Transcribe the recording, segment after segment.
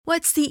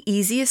What's the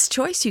easiest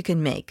choice you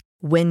can make?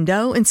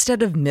 Window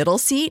instead of middle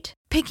seat?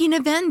 Picking a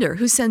vendor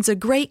who sends a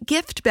great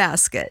gift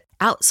basket?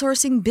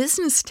 Outsourcing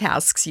business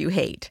tasks you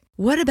hate?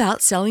 What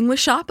about selling with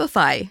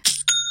Shopify?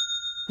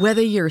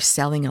 Whether you're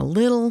selling a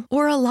little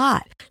or a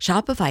lot,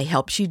 Shopify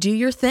helps you do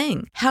your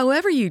thing,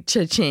 however you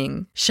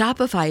cha-ching.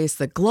 Shopify is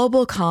the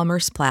global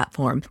commerce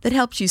platform that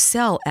helps you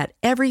sell at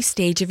every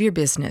stage of your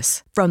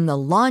business. From the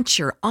launch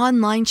your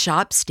online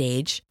shop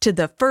stage to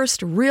the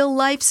first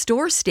real-life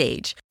store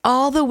stage,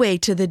 all the way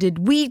to the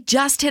did we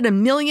just hit a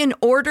million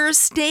orders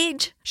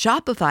stage.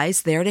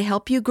 Shopify's there to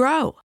help you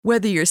grow.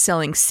 Whether you're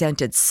selling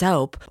scented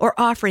soap or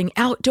offering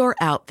outdoor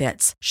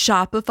outfits,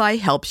 Shopify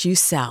helps you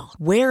sell.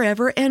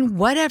 Wherever and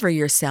whatever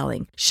you're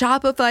selling,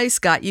 Shopify's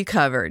got you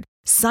covered.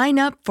 Sign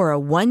up for a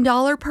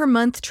 $1 per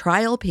month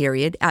trial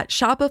period at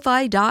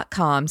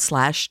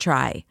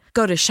shopify.com/try.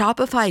 Go to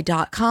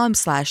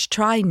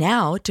shopify.com/try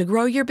now to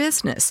grow your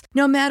business,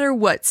 no matter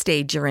what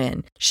stage you're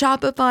in.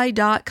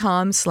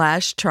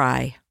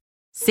 Shopify.com/try.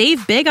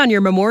 Save big on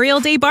your Memorial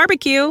Day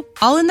barbecue,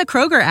 all in the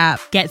Kroger app.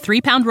 Get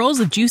 3-pound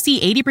rolls of juicy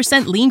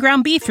 80% lean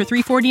ground beef for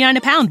 $3.49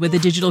 a pound with a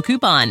digital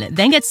coupon.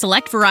 Then get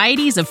select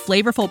varieties of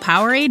flavorful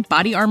Powerade,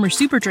 Body Armor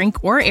Super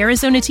Drink, or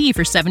Arizona tea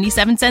for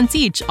 77 cents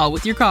each, all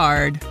with your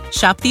card.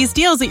 Shop these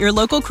deals at your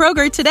local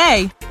Kroger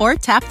today, or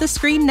tap the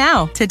screen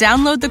now to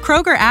download the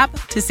Kroger app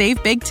to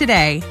save big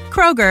today.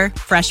 Kroger,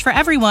 fresh for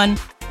everyone.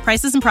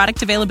 Prices and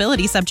product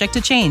availability subject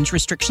to change.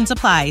 Restrictions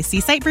apply. See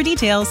site for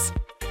details.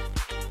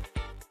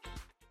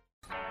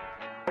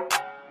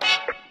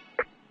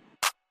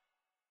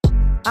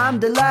 I'm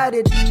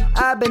delighted,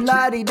 I've been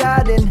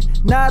lottie-dotting.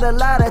 Not a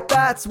lot of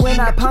thoughts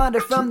when I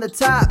ponder from the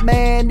top.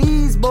 Man,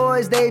 these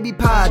boys, they be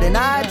podding.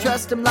 I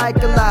trust them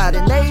like a lot,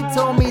 and they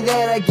told me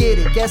that I get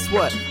it. Guess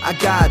what? I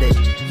got it.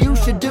 You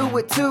should do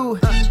it too.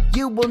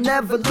 You will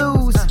never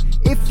lose.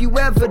 If you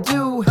ever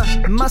do,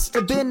 it must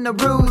have been a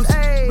ruse.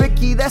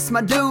 Ricky, that's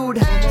my dude.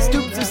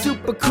 Stoops are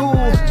super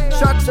cool.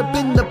 Sharks up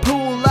in the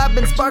pool. I've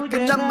been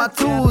sparking up my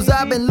tools.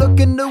 I've been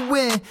looking to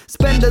win.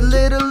 Spend a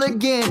little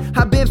again.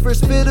 I've been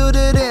first fiddle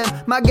to them.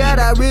 My God,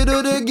 I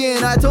riddled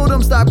again. I told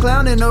them stop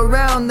clowning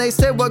around. They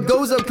said what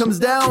goes up comes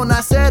down. I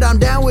said I'm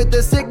down with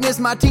the sickness.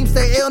 My team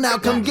stay ill now.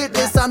 Come get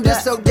this. I'm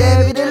just so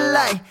Debbie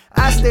Delight.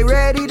 I stay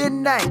ready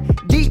tonight.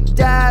 Deep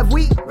dive,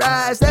 we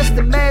rise. That's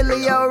the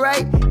medley,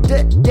 alright.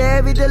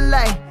 Debbie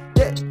Delight.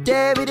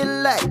 Debbie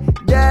Delight.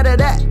 Da da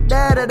da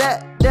da da da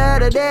da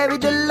da Debbie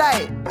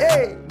Delight.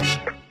 Hey.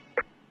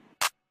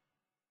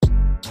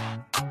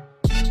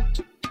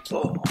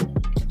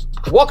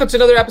 Welcome to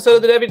another episode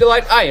of the Debbie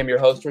Delight. I am your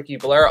host, Ricky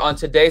Valera. On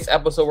today's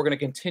episode, we're going to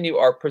continue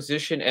our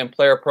position and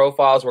player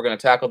profiles. We're going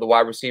to tackle the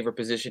wide receiver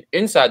position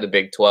inside the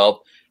Big 12.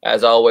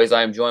 As always,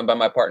 I am joined by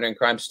my partner in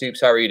crime,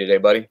 Stoops. How are you today,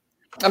 buddy?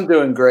 I'm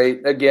doing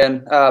great.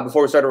 Again,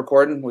 before we started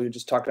recording, we were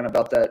just talking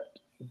about that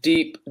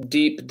deep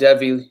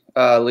Devy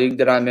league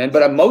that I'm in.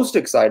 But I'm most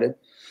excited.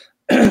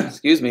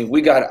 Excuse me.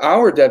 We got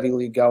our Devy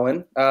league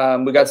going.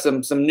 We got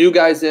some new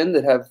guys in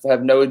that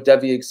have no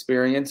Devy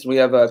experience. We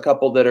have a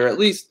couple that are at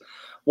least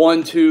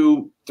 1,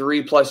 2,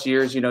 3+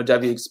 years,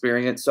 Devy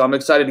experience. So I'm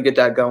excited to get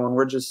that going.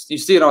 You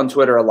see it on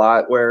Twitter a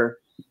lot where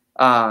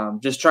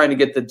just trying to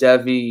get the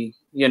Devy,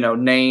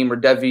 name or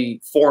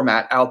Devy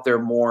format out there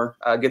more,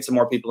 get some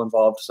more people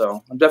involved.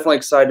 So I'm definitely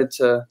excited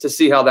to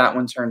see how that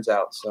one turns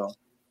out. So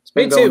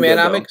me too, man.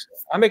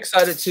 I'm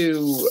excited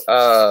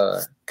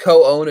to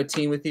co-own a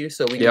team with you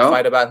so we can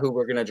fight about who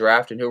we're going to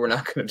draft and who we're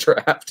not going to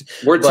draft.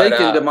 We're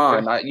taking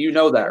Damon. You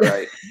know that,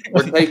 right?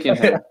 We're taking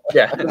him.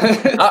 Yeah.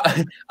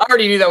 I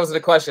already knew that wasn't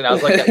a question. I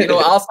was like,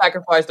 I'll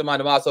sacrifice Damon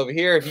DeMoss over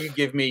here if you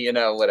give me,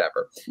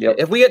 whatever. Yep.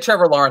 If we get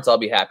Trevor Lawrence, I'll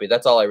be happy.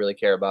 That's all I really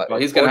care about. Well,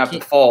 he's going to have to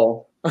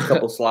fall a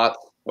couple slots.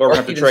 Or we're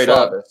going to have to trade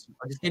up.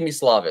 Just give me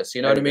Slavis.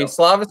 You know what I mean?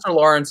 Slavis or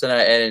Lawrence, and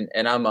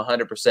I'm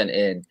 100%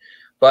 in.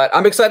 But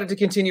I'm excited to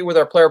continue with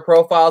our player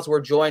profiles.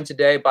 We're joined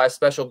today by a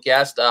special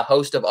guest,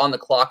 host of On the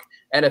Clock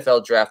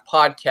NFL Draft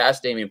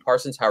Podcast, Damian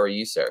Parsons. How are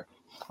you, sir?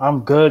 I'm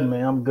good,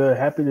 man. I'm good.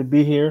 Happy to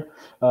be here.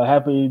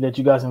 Happy that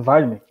you guys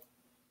invited me.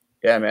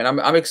 Yeah, man.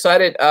 I'm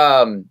excited.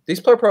 These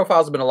player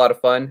profiles have been a lot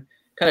of fun.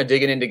 Kind of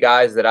digging into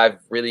guys that I've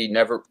really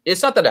never –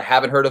 it's not that I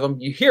haven't heard of them.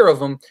 You hear of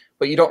them,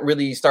 but you don't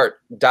really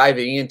start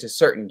diving into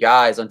certain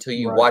guys until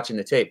you're watching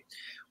the tape.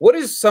 What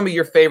is some of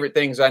your favorite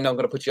things? I know I'm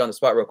going to put you on the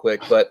spot real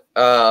quick, but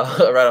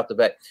right off the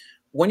bat,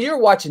 when you're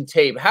watching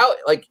tape, how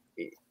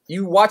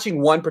you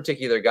watching one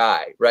particular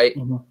guy, right?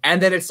 Mm-hmm.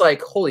 And then it's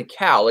like, holy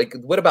cow! Like,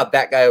 what about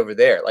that guy over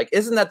there? Like,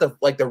 isn't that the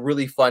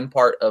really fun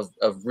part of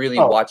really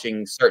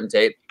watching certain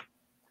tape?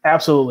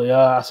 Absolutely.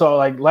 So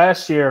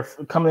last year,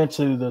 coming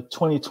into the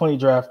 2020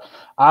 draft,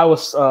 I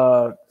was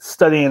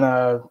studying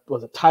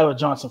was it Tyler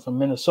Johnson from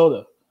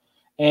Minnesota,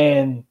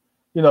 and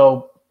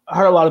I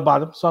heard a lot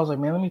about him, so I was like,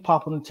 man, let me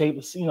pop on the tape.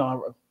 It's, a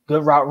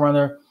good route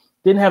runner.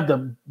 Didn't have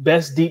the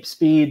best deep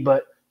speed,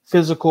 but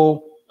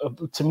physical.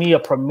 To me, a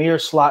premier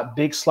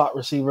big slot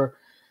receiver.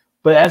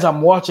 But as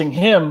I'm watching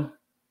him,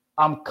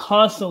 I'm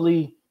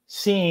constantly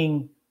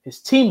seeing his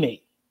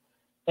teammate.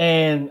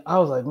 And I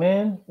was like,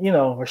 man,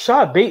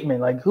 Rashad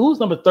Bateman, who's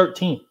number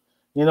 13?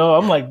 You know,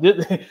 I'm like,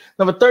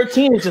 number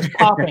 13 is just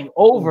popping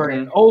over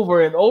and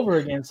over and over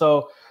again.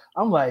 So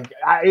I'm like,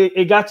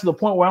 it got to the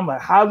point where I'm like,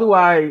 how do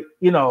I,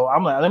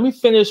 I'm like, let me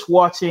finish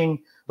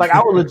watching. Like,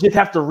 I would legit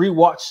have to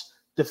rewatch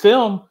the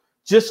film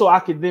just so I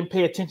could then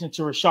pay attention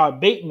to Rashad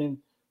Bateman,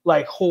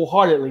 like,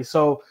 wholeheartedly.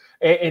 So,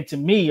 and to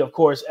me, of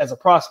course, as a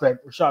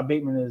prospect, Rashad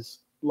Bateman is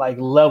like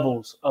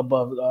levels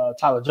above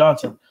Tyler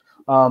Johnson.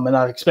 And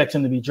I expect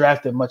him to be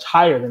drafted much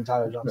higher than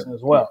Tyler Johnson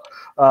as well.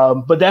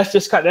 But that's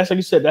just that's like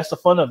you said, that's the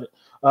fun of it.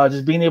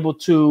 Just being able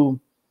to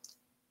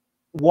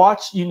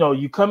watch,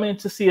 you come in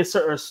to see a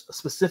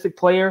specific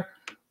player,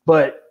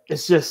 but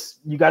it's just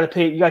you got to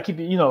keep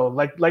it,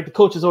 like the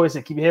coaches always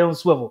say, keep your head on the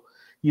swivel.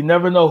 You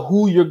never know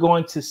who you're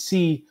going to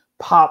see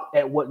pop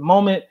at what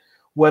moment,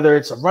 whether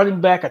it's a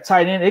running back, a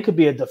tight end, it could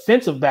be a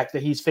defensive back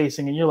that he's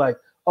facing, and you're like,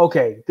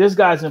 okay, this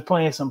guy's been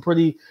playing some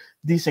pretty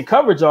decent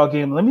coverage all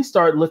game. Let me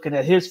start looking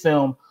at his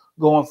film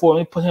going forward.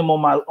 Let me put him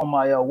on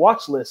my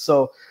watch list.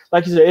 So,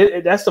 like you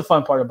said, that's the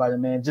fun part about it,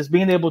 man. Just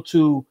being able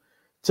to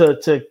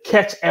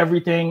catch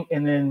everything,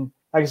 and then,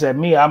 like I said,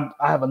 I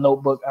have a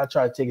notebook. I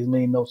try to take as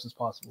many notes as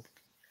possible.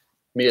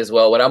 Me as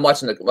well. When I'm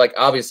watching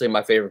obviously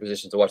my favorite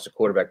position to watch the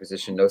quarterback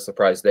position, no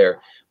surprise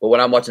there. But when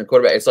I'm watching the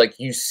quarterback, it's like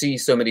you see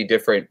so many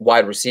different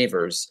wide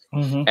receivers.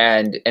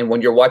 And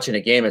when you're watching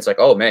a game, it's like,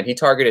 oh man, he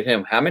targeted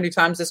him how many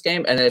times this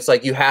game? And then it's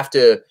like you have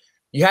to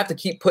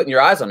keep putting your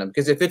eyes on him,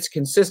 because if it's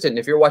consistent,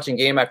 if you're watching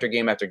game after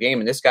game after game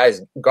and this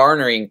guy's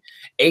garnering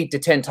 8 to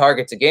 10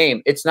 targets a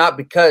game, it's not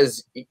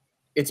because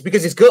it's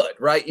because he's good,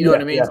 right? You know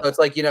what I mean? Yeah. So it's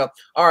like,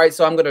 all right,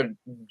 so I'm going to,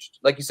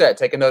 like you said,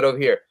 take a note over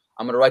here.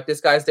 I'm going to write this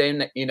guy's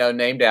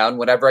name down.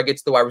 Whenever I get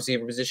to the wide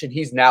receiver position,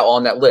 he's now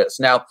on that list.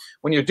 Now,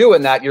 when you're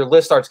doing that, your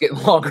list starts getting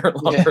longer and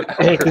longer.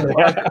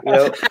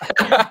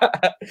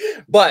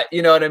 But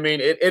you know what I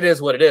mean? It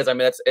is what it is. I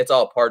mean, it's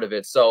all part of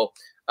it. So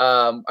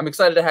I'm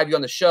excited to have you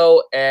on the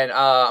show, and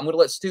I'm going to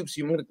let Stoops.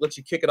 I'm going to let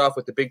you kick it off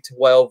with the Big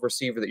 12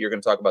 receiver that you're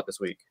going to talk about this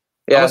week.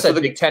 Yeah, I almost said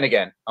Big 10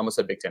 again. I almost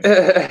said Big 10.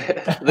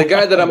 The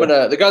guy that I'm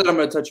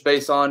gonna touch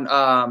base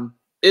on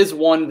is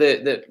one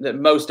that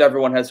most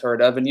everyone has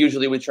heard of, and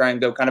usually we try and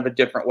go kind of a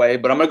different way.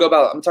 But I'm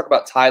gonna talk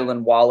about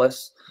Tylan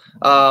Wallace,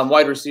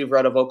 wide receiver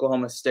out of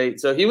Oklahoma State.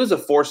 So he was a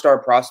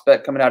 4-star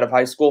prospect coming out of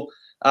high school.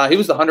 He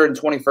was the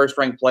 121st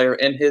ranked player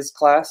in his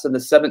class and the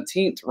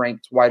 17th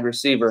ranked wide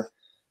receiver,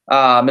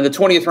 and the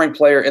 20th ranked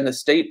player in the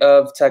state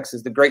of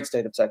Texas, the great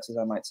state of Texas,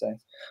 I might say.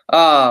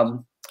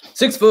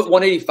 6 foot,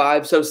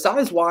 185. So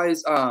size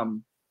wise,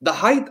 the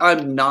height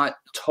I'm not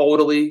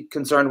totally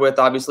concerned with.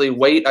 Obviously,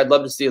 weight, I'd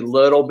love to see a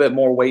little bit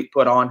more weight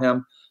put on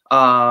him.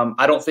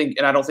 I don't think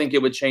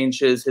it would change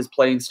his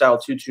playing style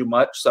too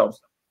much. So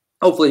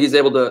hopefully he's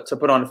able to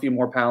put on a few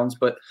more pounds.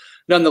 But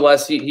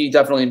nonetheless, he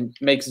definitely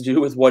makes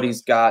do with what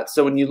he's got.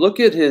 So when you look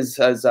at his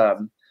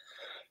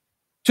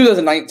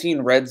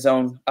 2019 red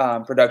zone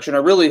production,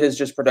 or really his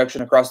just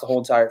production across the whole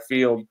entire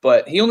field,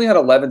 but he only had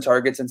 11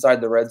 targets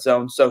inside the red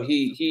zone. So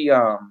he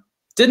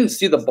didn't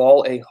see the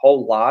ball a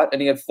whole lot,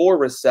 and he had 4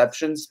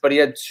 receptions, but he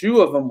had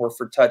 2 of them were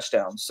for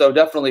touchdowns. So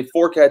definitely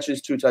 4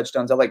 catches, 2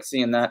 touchdowns. I like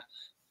seeing that.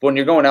 But when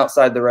you're going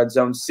outside the red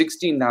zone,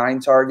 69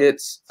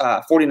 targets,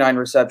 49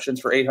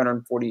 receptions for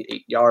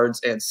 848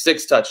 yards and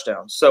 6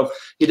 touchdowns. So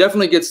he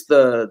definitely gets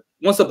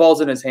once the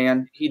ball's in his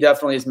hand, he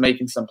definitely is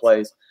making some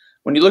plays.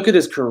 When you look at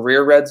his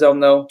career red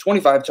zone, though,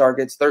 25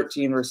 targets,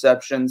 13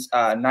 receptions,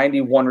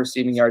 91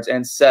 receiving yards,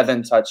 and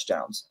 7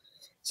 touchdowns.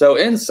 So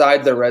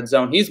inside the red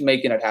zone, he's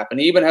making it happen.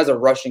 He even has a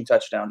rushing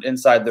touchdown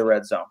inside the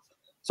red zone.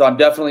 So I'm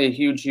definitely a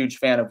huge, huge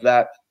fan of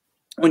that.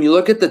 When you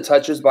look at the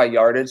touches by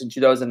yardage in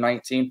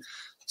 2019,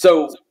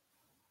 so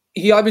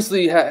he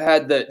obviously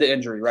had the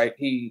injury, right?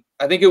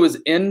 I think it was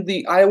in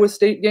the Iowa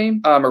State game,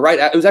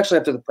 it was actually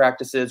after the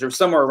practices or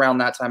somewhere around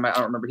that time. I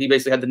don't remember. He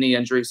basically had the knee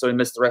injury, so he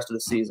missed the rest of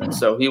the season.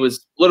 So he was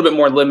a little bit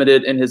more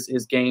limited in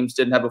his games,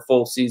 didn't have a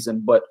full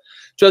season. But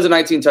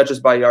 2019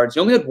 touches by yards,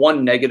 he only had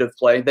 1 negative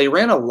play. They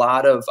ran a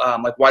lot of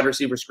wide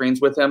receiver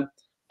screens with him,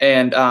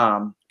 and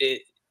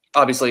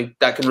obviously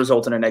that can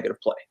result in a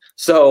negative play.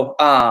 So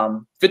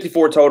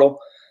 54 total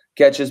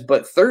catches,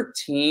 but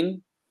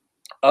 13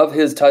 of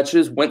his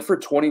touches went for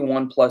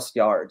 21 plus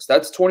yards.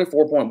 That's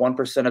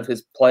 24.1% of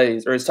his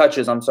plays, or his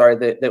touches,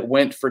 that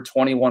went for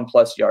 21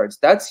 plus yards.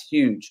 That's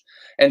huge.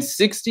 And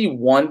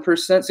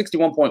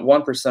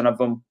 61.1% of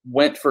them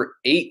went for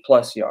 8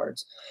 plus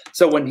yards.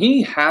 So when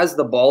he has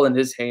the ball in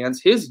his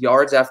hands, his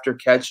yards after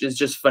catch is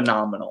just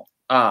phenomenal.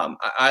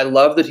 I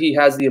love that he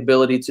has the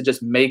ability to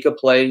just make a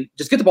play,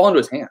 just get the ball into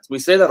his hands. We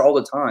say that all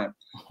the time,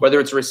 whether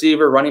it's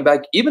receiver, running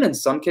back, even in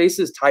some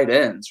cases, tight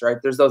ends, right?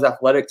 There's those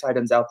athletic tight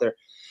ends out there.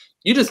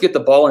 You just get the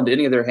ball into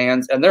any of their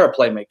hands, and they're a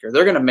playmaker.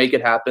 They're going to make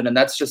it happen, and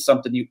that's just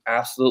something you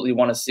absolutely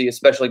want to see,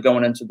 especially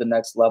going into the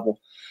next level.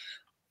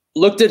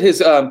 Looked at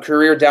his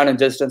career down and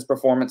distance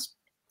performance.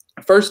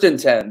 1st and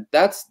 10.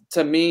 That's,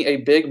 to me, a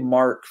big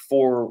mark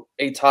for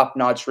a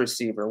top-notch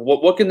receiver.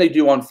 What can they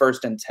do on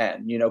 1st and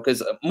 10?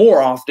 Because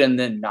more often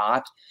than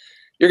not,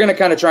 you're going to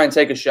kind of try and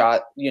take a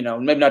shot,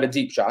 maybe not a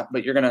deep shot,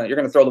 but you're going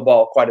to throw the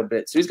ball quite a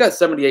bit. So he's got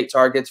 78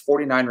 targets,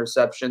 49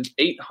 receptions,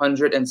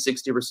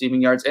 860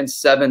 receiving yards, and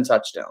 7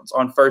 touchdowns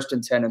on 1st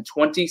and 10 and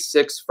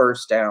 26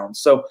 first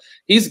downs. So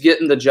he's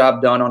getting the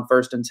job done on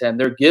 1st and 10.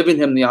 They're giving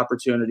him the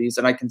opportunities,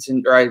 and I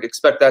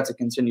expect that to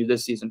continue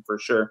this season for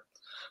sure.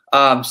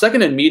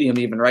 2nd and medium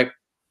even, right?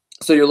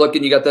 So you're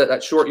looking, you got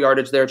that short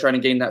yardage there trying to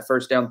gain that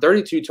first down,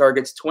 32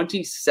 targets,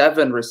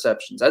 27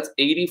 receptions. That's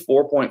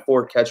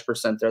 84.4 catch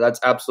percent there.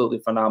 That's absolutely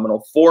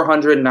phenomenal.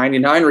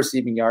 499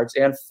 receiving yards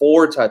and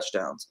 4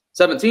 touchdowns,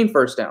 17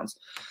 first downs.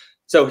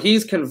 So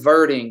he's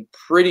converting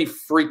pretty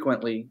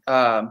frequently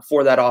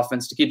for that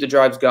offense to keep the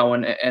drives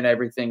going and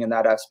everything in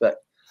that aspect.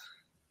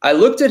 I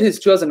looked at his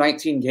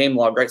 2019 game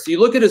log, right? So you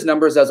look at his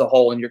numbers as a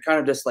whole, and you're kind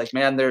of just like,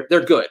 man, they're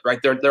good, right?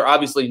 They're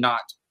obviously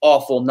not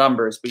awful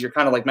numbers, but you're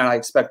kind of like, man, I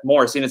expect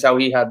more, seeing as how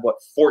he had,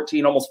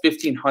 almost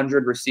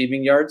 1,500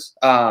 receiving yards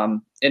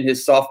in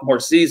his sophomore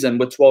season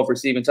with 12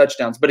 receiving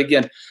touchdowns. But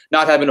again,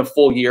 not having a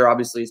full year,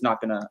 obviously, is not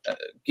going to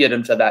get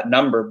him to that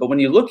number. But when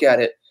you look at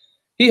it,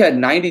 he had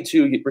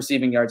 92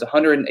 receiving yards,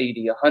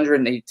 180,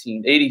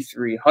 118,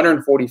 83,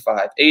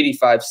 145,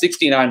 85,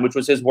 69, which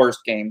was his worst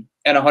game,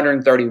 and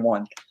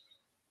 131.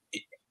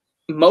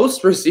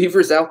 Most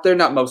receivers out there,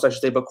 not most, I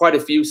should say, but quite a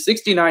few,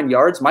 69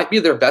 yards might be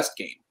their best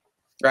game,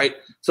 right?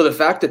 So the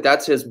fact that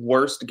that's his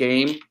worst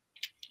game,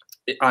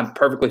 I'm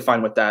perfectly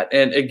fine with that.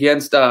 And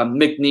against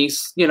McNeese,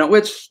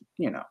 which,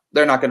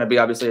 they're not going to be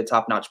obviously a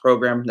top-notch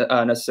program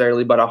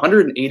necessarily, but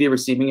 180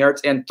 receiving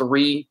yards and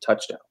 3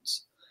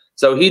 touchdowns.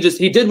 So he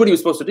did what he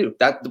was supposed to do.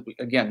 That,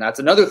 again, that's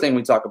another thing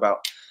we talk about.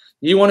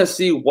 You want to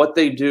see what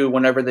they do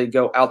whenever they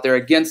go out there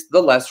against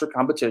the lesser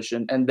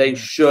competition, and they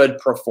should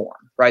perform,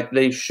 right?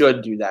 They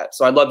should do that.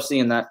 So I love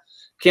seeing that.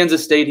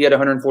 Kansas State, he had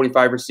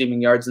 145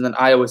 receiving yards, and then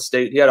Iowa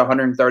State, he had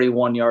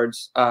 131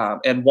 yards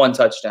and 1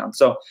 touchdown.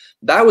 So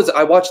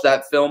I watched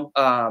that film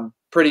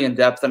pretty in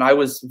depth, and I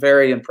was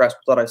very impressed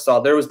with what I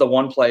saw. There was the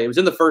one play. It was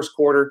in the first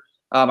quarter.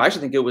 I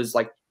actually think it was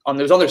it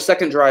was on their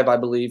second drive, I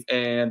believe,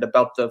 and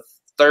about the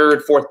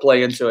 3rd, 4th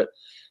play into it.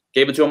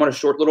 Gave it to him on a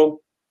short little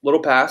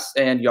pass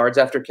and yards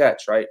after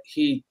catch, right?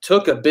 He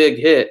took a big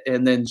hit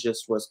and then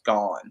just was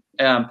gone.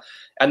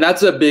 And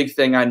that's a big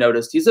thing I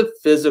noticed. He's a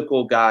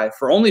physical guy.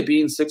 For only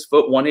being 6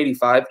 foot,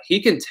 185,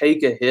 he can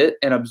take a hit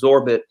and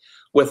absorb it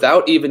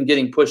without even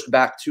getting pushed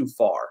back too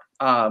far,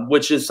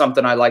 which is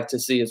something I like to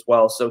see as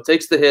well. So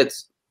takes the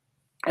hits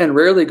and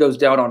rarely goes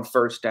down on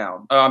first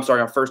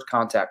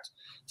contact.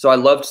 So I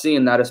loved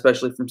seeing that,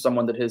 especially from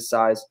someone that his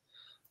size.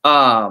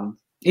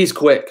 He's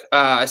quick.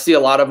 I see a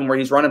lot of them where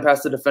he's running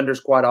past the defenders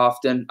quite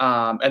often.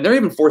 And they're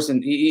even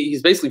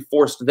he's basically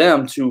forced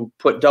them to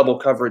put double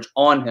coverage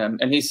on him,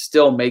 and he's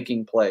still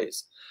making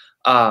plays.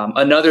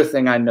 Another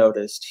thing I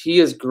noticed,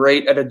 he is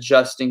great at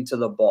adjusting to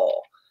the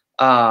ball.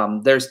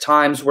 There's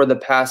times where the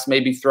pass may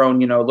be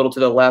thrown, a little to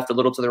the left, a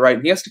little to the right.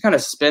 And he has to kind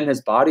of spin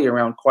his body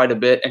around quite a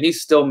bit, and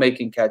he's still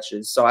making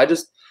catches. So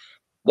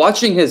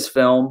watching his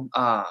film,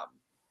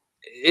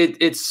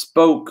 it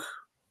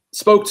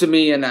spoke to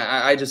me, and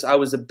I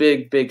was a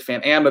big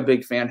fan, am a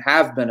big fan,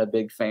 have been a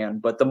big fan.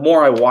 But the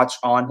more I watch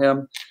on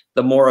him,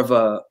 the more of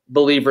a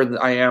believer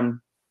that I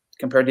am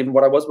compared to even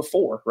what I was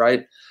before,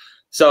 right?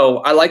 So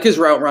I like his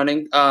route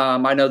running.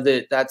 I know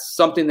that that's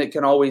something that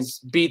can always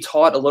be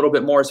taught a little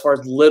bit more, as far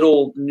as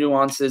little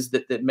nuances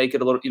that make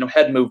it a little,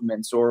 head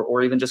movements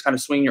or even just kind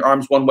of swing your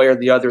arms one way or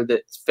the other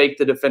that fake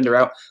the defender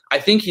out. I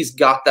think he's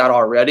got that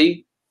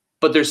already,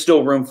 but there's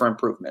still room for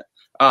improvement.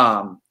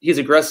 He's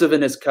aggressive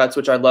in his cuts,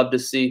 which I love to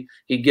see.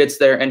 He gets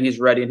there and he's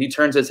ready, and he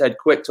turns his head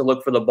quick to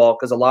look for the ball,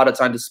 because a lot of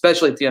times,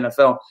 especially at the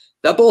NFL,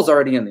 that ball's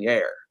already in the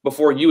air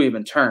before you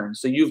even turn.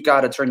 So you've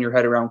got to turn your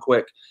head around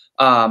quick.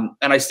 And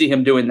I see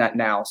him doing that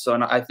now. So,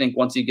 and I think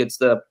once he gets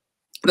the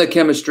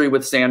chemistry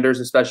with Sanders,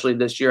 especially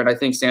this year, and I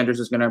think Sanders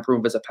is going to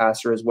improve as a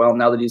passer as well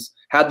now that he's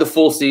had the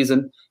full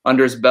season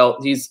under his belt.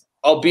 He's,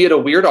 albeit a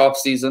weird off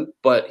season,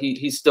 but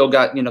he's still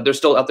got, they're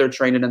still out there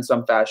training in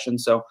some fashion.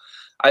 So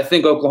I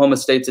think Oklahoma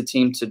State's a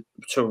team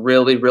to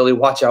really, really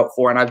watch out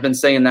for. And I've been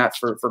saying that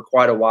for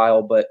quite a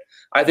while, but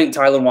I think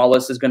Tylan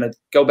Wallace is going to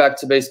go back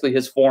to basically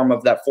his form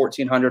of that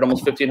 1,400,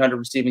 almost 1,500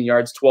 receiving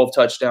yards, 12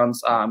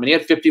 touchdowns. And he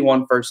had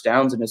 51 first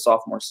downs in his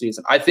sophomore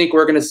season. I think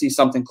we're going to see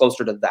something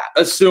closer to that,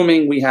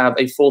 assuming we have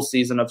a full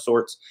season of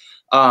sorts.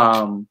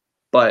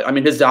 But I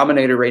mean, his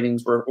dominator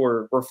ratings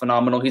were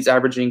phenomenal. He's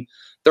averaging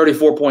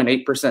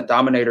 34.8%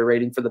 dominator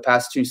rating for the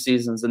past 2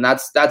 seasons. And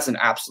that's an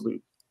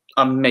absolute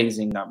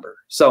amazing number.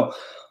 So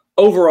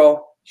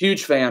overall,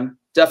 huge fan.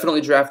 Definitely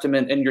draft him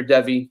in your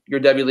Devy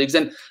leagues.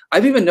 And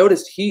I've even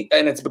noticed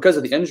and it's because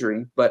of the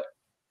injury, but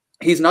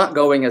he's not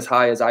going as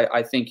high as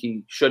I think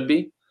he should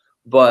be.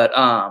 But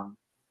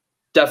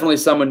definitely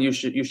someone you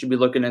should be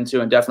looking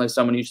into, and definitely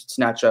someone you should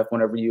snatch up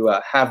whenever you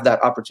have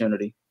that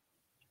opportunity.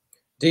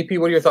 DP,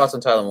 what are your thoughts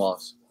on Tylan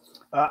Wallace?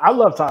 I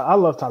love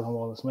Tylan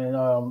Wallace, man.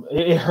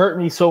 It hurt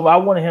me so I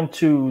wanted him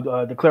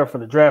to declare for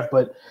the draft,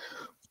 but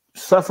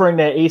suffering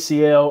that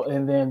ACL,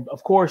 and then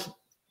of course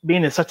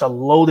being in such a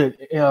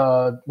loaded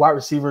wide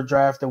receiver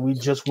draft that we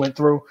just went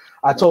through,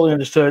 I totally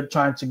understood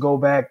trying to go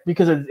back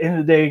because at the end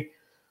of the day,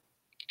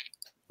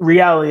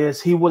 reality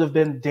is he would have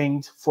been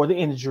dinged for the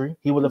injury.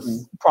 He would have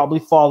probably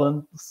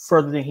fallen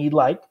further than he'd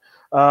like,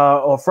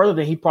 or further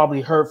than he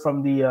probably heard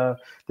from the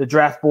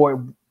draft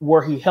board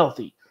were he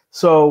healthy.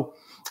 So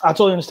I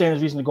totally understand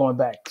his reason to going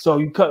back. So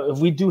if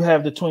we do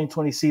have the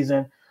 2020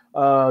 season,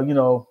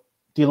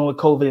 dealing with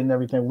COVID and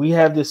everything, we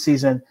have this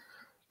season.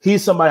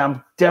 He's somebody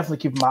I'm definitely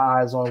keeping my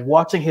eyes on,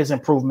 watching his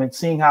improvement,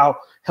 seeing how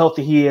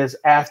healthy he is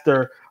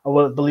after, I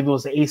believe it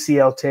was the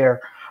ACL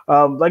tear.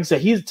 Like I said,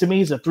 he's a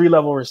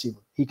 3-level receiver.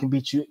 He can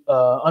beat you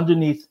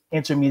underneath,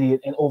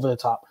 intermediate, and over the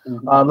top.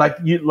 Like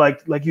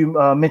you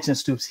mentioned,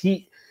 Stoops.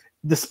 He,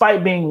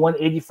 despite being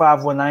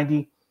 185,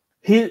 190,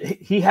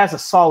 he has a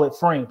solid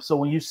frame. So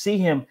when you see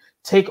him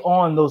take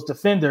on those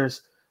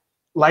defenders,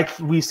 like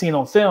we've seen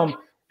on film,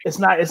 it's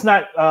not.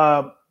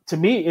 To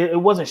me, it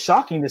wasn't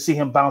shocking to see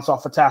him bounce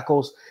off of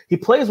tackles. He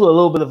plays with a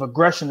little bit of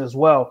aggression as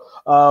well.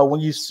 When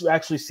you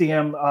actually see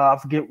him, I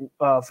forget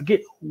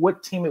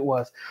what team it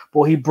was,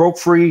 but he broke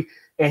free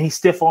and he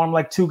stiff armed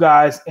like 2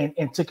 guys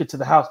and took it to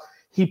the house.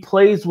 He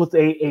plays with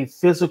a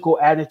physical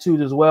attitude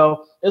as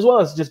well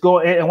as just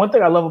going. And one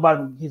thing I love about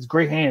him, his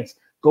great hands.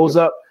 Goes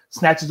up,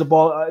 snatches the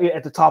ball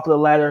at the top of the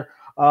ladder.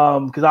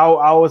 Because I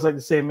always like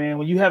to say, man,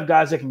 when you have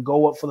guys that can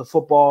go up for the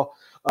football,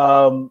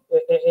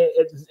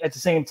 at the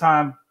same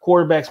time,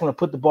 quarterbacks want to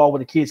put the ball where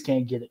the kids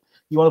can't get it.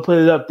 You want to put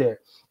it up there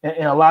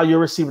and allow your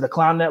receiver to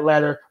climb that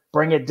ladder,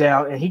 bring it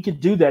down, and he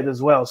could do that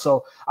as well.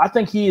 So I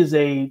think he is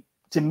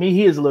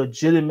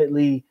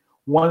legitimately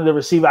one of the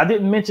receivers. I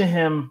didn't mention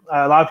him.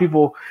 A lot of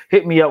people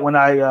hit me up when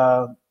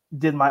I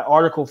did my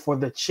article for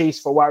the chase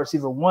for wide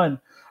receiver 1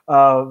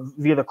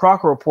 via the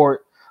Crocker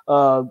Report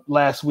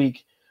last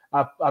week.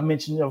 I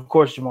mentioned, of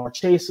course, Jamar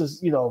Chase is,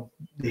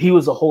 he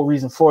was the whole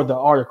reason for the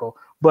article.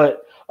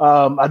 But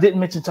I didn't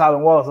mention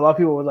Tylan Wallace. A lot of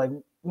people were like,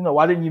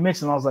 why didn't you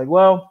mention him? I was like,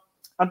 well,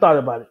 I thought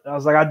about it. I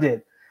was like, I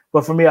did.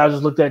 But for me, I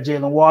just looked at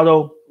Jalen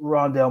Waddle,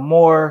 Rondale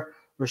Moore,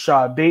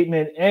 Rashad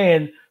Bateman,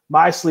 and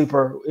my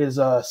sleeper is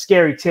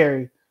Scary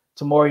Terry,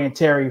 Tamorrion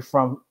Terry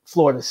from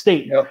Florida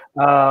State. Yep.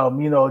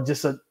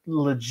 Just a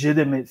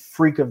legitimate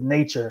freak of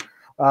nature.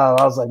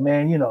 I was like,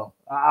 man,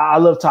 I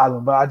love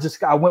Tylan,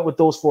 but I went with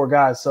those 4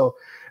 guys. So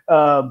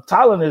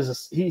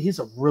Tylan he's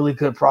a really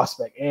good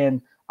prospect,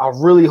 and I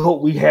really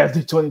hope we have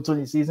the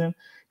 2020 season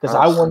because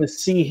I want to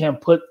see him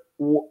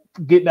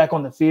get back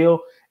on the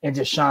field and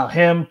just shine.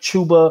 Him,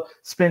 Chuba,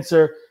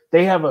 Spencer,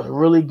 they have a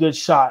really good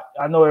shot.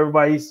 I know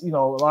everybody's, a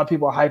lot of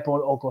people are hype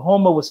on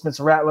Oklahoma with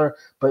Spencer Rattler,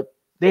 but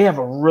they have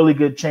a really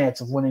good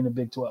chance of winning the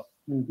Big 12.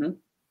 Mm-hmm.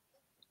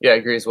 Yeah, I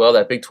agree as well.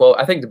 That Big 12,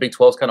 I think the Big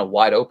 12 is kind of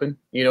wide open.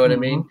 You know what I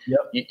mean? Yep.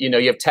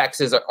 You have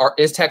Texas.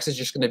 Is Texas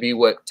just going to be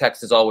what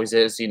Texas always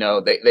is? They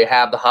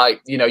have the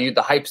hype.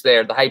 The hype's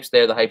there,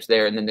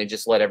 and then they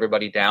just let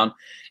everybody down.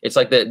 It's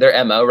like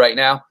their MO right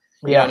now.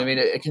 You know what I mean?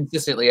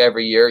 Consistently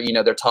every year,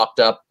 they're topped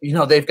up.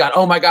 They've got,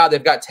 oh my God,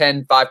 they've got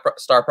 10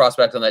 5-star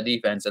prospects on that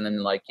defense, and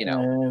then we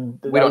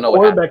don't know what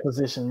quarterback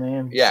position,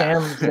 man. Yeah,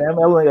 Sam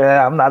Elliott.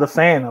 I'm not a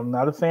fan. I'm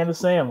not a fan of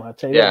Sam. I'll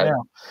tell you that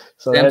now.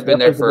 So Sam's been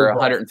there for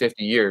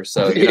 150 years,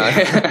 so he's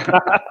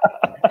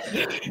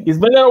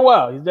been there a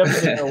while. He's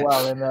definitely been there a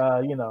while, and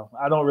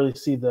I don't really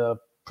see the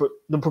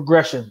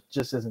progression.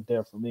 Just isn't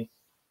there for me.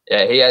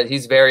 Yeah,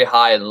 he's very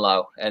high and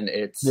low, and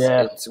it's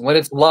when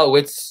it's low,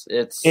 it's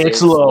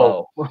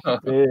low.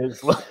 It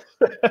is low.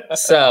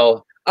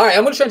 So, all right,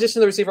 I'm going to transition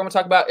to the receiver I'm going to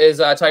talk about is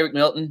Tyreek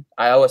Milton,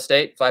 Iowa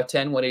State,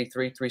 5'10",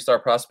 183, 3-star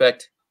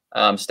prospect.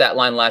 Stat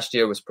line last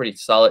year was pretty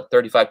solid: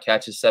 35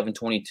 catches,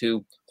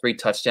 722, 3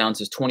 touchdowns.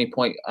 His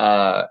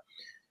 20.6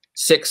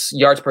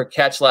 yards per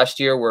catch last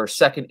year were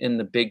second in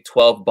the Big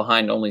 12,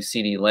 behind only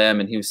CeeDee Lamb,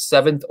 and he was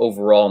 7th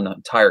overall in the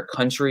entire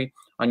country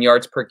on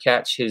yards per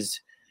catch. His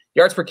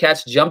yards per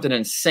catch jumped an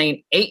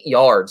insane 8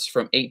 yards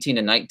from 18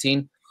 to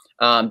 19.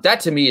 That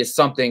to me is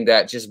something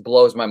that just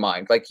blows my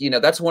mind.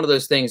 That's one of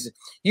those things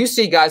you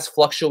see guys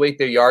fluctuate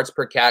their yards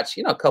per catch,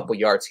 a couple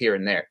yards here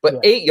and there, but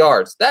 8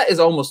 yards, that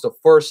is almost a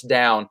first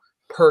down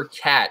per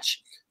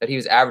catch that he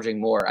was averaging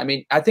more. I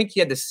mean, I think he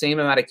had the same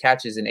amount of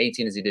catches in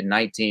 18 as he did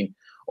 19,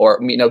 or,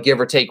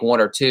 give or take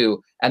 1 or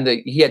 2. And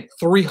he had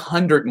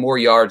 300 more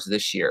yards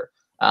this year.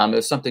 It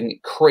was something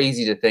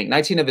crazy to think.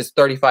 19 of his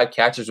 35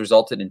 catches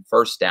resulted in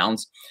first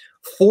downs.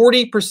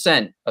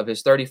 40% of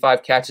his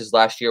 35 catches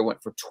last year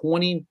went for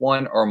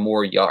 21 or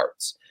more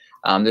yards.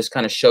 This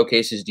kind of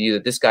showcases to you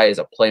that this guy is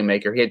a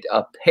playmaker. He had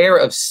a pair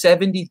of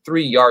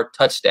 73-yard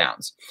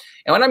touchdowns.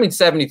 And when I mean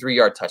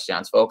 73-yard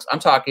touchdowns, folks, I'm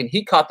talking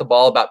he caught the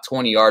ball about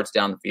 20 yards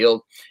down the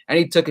field, and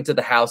he took it to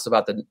the house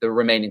about the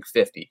remaining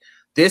 50.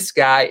 This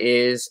guy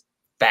is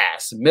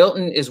fast.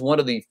 Milton is one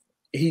of the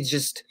 – he's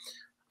just –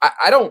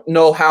 I don't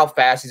know how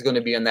fast he's going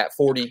to be on that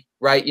 40,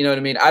 right? You know what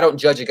I mean? I don't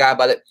judge a guy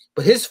by that.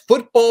 But his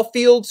football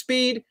field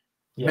speed,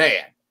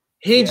 man,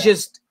 he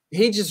just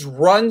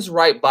runs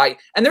right by.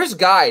 And there's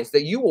guys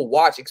that you will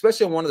watch,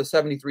 especially on one of the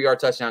 73-yard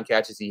touchdown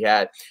catches he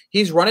had.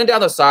 He's running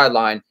down the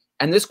sideline,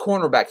 and this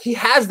cornerback, he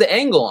has the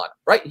angle on him,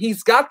 right?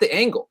 He's got the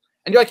angle.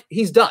 And you're like,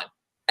 he's done.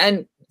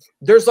 And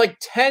there's like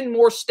 10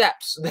 more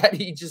steps that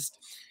he just,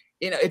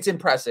 it's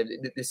impressive.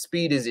 The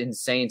speed is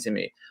insane to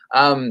me.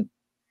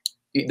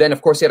 Then,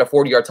 of course, he had a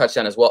 40-yard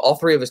touchdown as well. All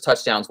three of his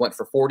touchdowns went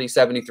for 40,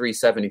 73,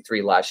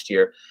 73 last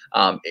year.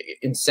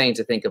 Insane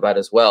to think about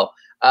as well.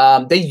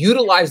 They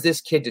utilized this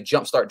kid to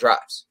jumpstart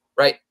drives,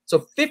 right?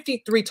 So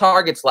 53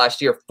 targets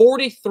last year,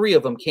 43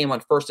 of them came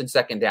on first and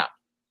second down.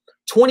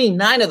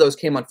 29 of those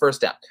came on first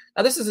down.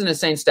 Now, this is an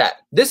insane stat.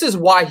 This is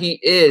why he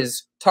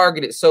is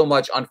targeted so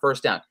much on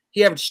first down.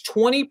 He averaged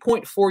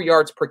 20.4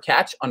 yards per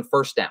catch on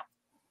first down.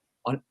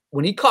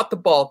 When he caught the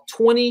ball,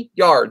 20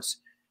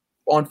 yards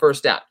on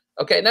first down.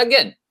 Okay, now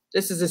again,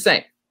 this is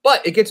insane,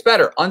 but it gets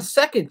better. On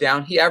second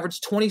down, he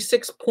averaged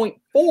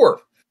 26.4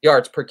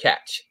 yards per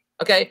catch.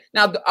 Okay,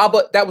 now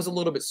that was a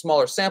little bit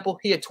smaller sample.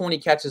 He had 20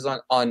 catches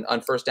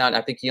on first down.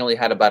 I think he only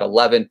had about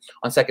 11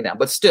 on second down,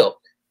 but still,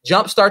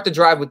 jumpstart the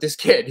drive with this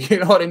kid. You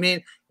know what I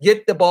mean?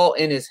 Get the ball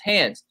in his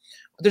hands.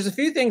 But there's a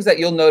few things that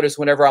you'll notice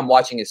whenever I'm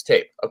watching his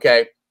tape,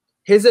 okay?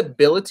 His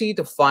ability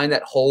to find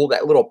that hole,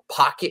 that little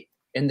pocket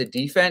in the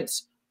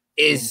defense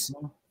is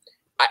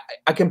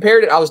I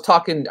compared it. I was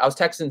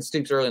texting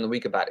Stoops earlier in the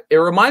week about it. It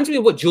reminds me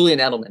of what Julian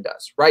Edelman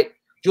does, right?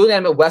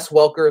 Julian Edelman, Wes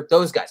Welker,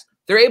 those guys.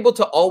 They're able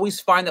to always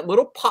find that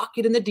little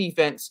pocket in the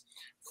defense,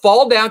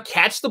 fall down,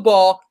 catch the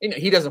ball.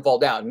 He doesn't fall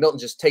down. Milton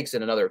just takes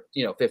it another,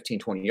 15,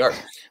 20 yards.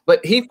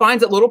 But he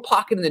finds that little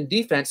pocket in the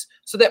defense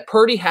so that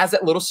Purdy has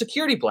that little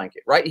security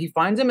blanket, right? He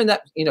finds him in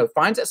that,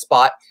 finds that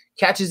spot,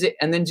 catches it,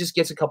 and then just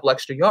gets a couple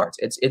extra yards.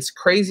 It's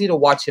crazy to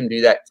watch him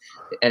do that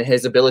and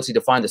his ability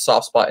to find the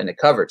soft spot in the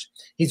coverage.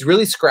 He's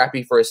really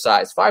scrappy for his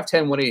size,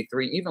 5'10",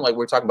 183, even like we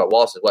were talking about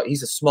Wallace as well.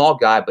 He's a small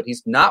guy, but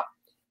he's not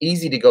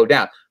easy to go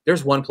down.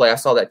 There's one play I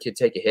saw that kid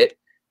take a hit,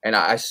 and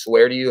I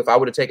swear to you, if I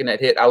would have taken that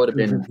hit, I would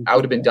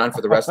have been done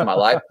for the rest of my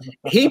life.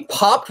 He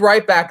popped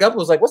right back up and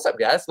was like, "What's up,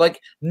 guys?"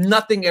 Like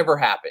nothing ever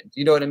happened.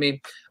 You know what I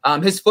mean?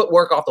 His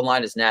footwork off the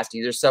line is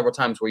nasty. There's several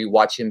times where you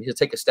watch him, he'll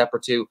take a step or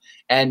two,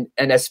 and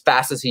as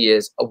fast as he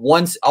is,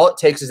 all it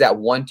takes is that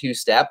 1-2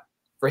 step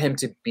for him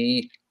to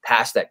be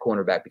past that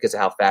cornerback because of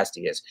how fast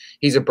he is.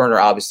 He's a burner,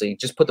 obviously.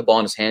 Just put the ball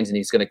in his hands and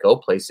he's going to go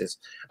places.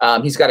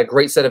 He's got a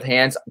great set of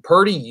hands.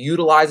 Purdy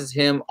utilizes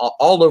him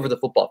all over the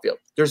football field.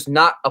 There's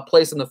not a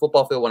place on the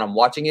football field when I'm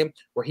watching him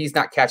where he's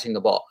not catching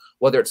the ball.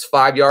 Whether it's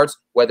 5 yards,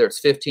 whether it's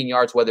 15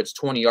 yards, whether it's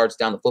 20 yards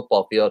down the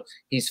football field,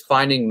 he's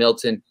finding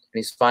Milton and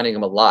he's finding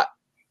him a lot.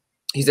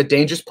 He's a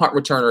dangerous punt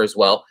returner as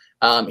well.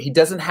 He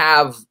doesn't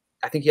have –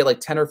 I think he had like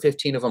 10 or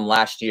 15 of them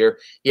last year.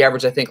 He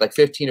averaged, I think, like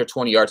 15 or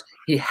 20 yards.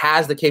 He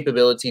has the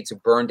capability to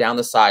burn down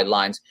the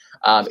sidelines.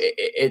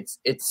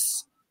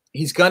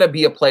 He's going to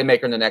be a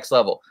playmaker in the next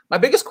level. My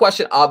biggest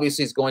question,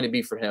 obviously, is going to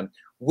be for him.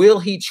 Will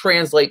he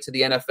translate to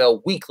the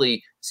NFL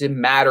weekly to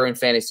matter in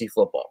fantasy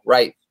football,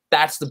 right?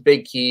 That's the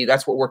big key.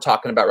 That's what we're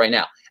talking about right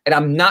now. And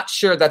I'm not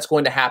sure that's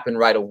going to happen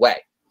right away.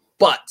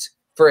 But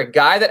for a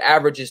guy that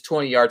averages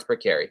 20 yards per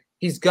carry,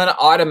 he's going to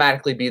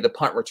automatically be the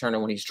punt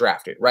returner when he's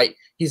drafted, right?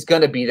 He's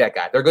going to be that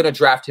guy. They're going to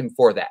draft him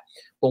for that.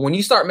 But when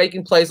you start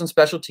making plays on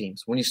special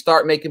teams, when you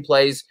start making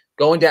plays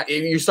going down,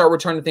 you start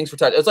returning things for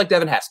touch. It's like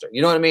Devin Hester.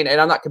 You know what I mean?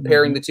 And I'm not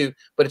comparing the two,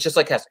 but it's just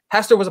like Hester.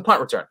 Hester was a punt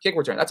return, kick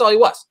return. That's all he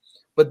was.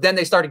 But then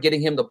they started getting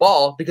him the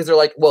ball because they're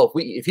like, well,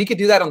 if he could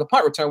do that on the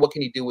punt return, what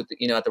can he do with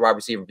at the wide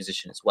receiver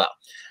position as well?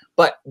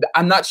 But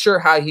I'm not sure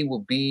how he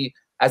will be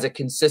as a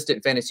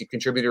consistent fantasy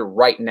contributor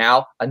right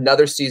now.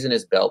 Another season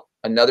is built.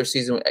 Another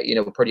season,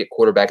 Purdy at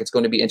quarterback. It's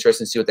going to be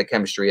interesting to see what the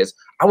chemistry is.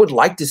 I would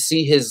like to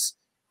see his,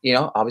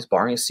 obviously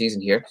barring a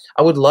season here,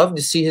 I would love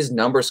to see his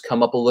numbers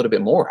come up a little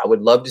bit more. I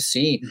would love to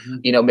see,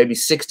 maybe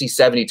 60,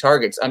 70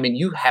 targets. I mean,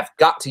 you have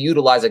got to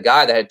utilize a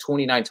guy that had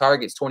 29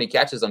 targets, 20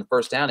 catches on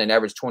first down and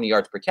averaged 20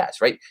 yards per catch,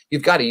 right?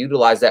 You've got to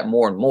utilize that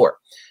more and more.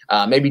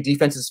 Maybe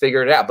defenses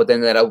figure it out, but then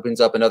that opens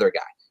up another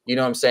guy. You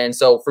know what I'm saying?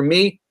 So for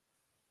me,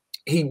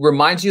 he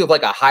reminds you of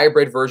like a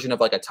hybrid version of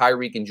like a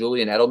Tyreek and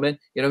Julian Edelman.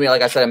 You know what I mean?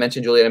 Like I said, I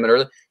mentioned Julian Edelman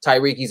earlier.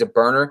 Tyreek, he's a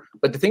burner.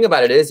 But the thing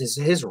about it is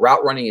his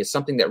route running is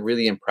something that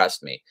really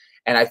impressed me.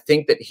 And I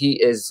think that he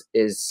is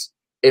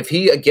if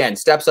he, again,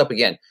 steps up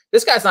again,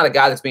 this guy's not a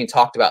guy that's being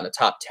talked about in the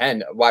top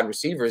 10 wide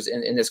receivers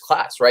in this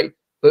class, right?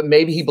 But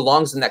maybe he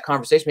belongs in that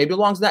conversation. Maybe he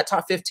belongs in that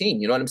top 15.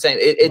 You know what I'm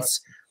saying?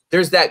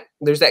 There's that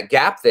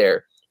gap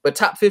there. But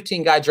top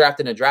 15 guy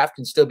drafted in a draft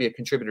can still be a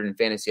contributor in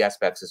fantasy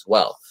aspects as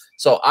well.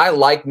 So I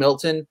like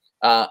Milton.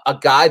 A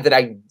guy that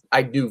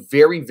I knew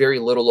very, very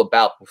little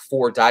about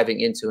before diving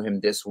into him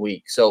this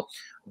week. So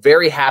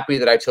very happy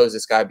that I chose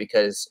this guy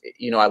because,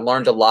 I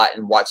learned a lot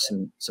and watched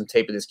some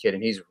tape of this kid,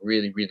 and he's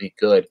really, really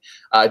good.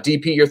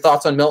 DP, your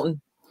thoughts on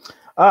Milton?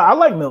 I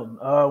like Milton.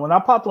 When I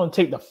popped on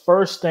tape, the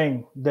first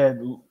thing that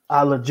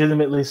I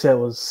legitimately said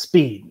was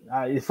speed.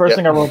 The first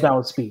thing I wrote down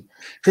was speed.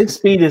 His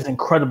speed is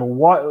incredible.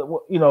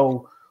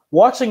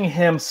 Watching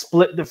him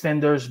split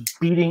defenders,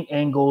 beating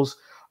angles.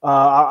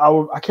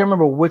 I can't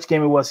remember which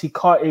game it was. He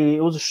caught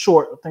it was a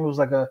short. I think it was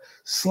like a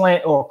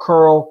slant or a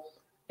curl.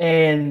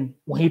 And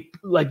when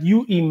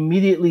you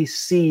immediately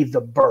see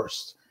the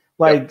burst.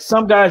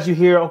 Some guys you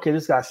hear, okay,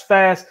 this guy's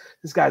fast,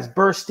 this guy's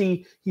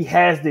bursty, he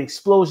has the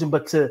explosion,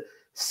 but to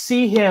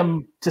see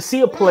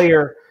a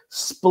player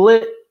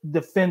split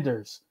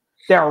defenders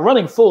that are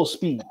running full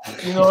speed.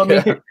 You know what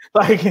I mean?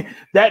 Like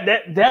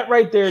that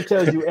right there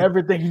tells you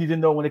everything you need to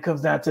know when it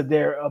comes down to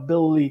their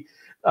ability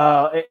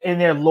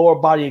and their lower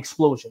body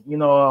explosion. You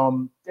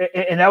know,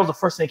 and that was the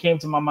first thing that came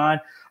to my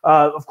mind.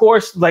 Of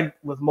course, like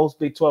with most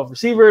Big 12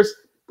 receivers,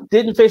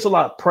 didn't face a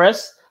lot of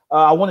press.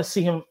 I want to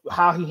see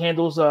how he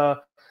handles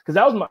because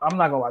I'm not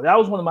gonna lie, that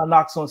was one of my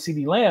knocks on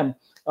CeeDee Lamb.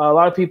 A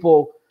lot of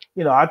people,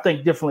 you know, I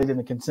think differently than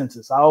the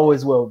consensus. I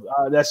always will.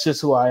 That's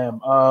just who I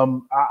am.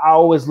 I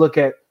always look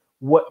at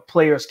what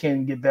players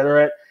can get better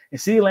at. And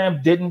CeeDee Lamb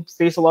didn't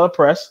face a lot of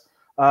press.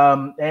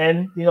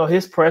 And, you know,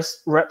 his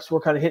press reps were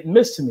kind of hit and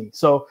miss to me.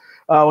 So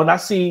when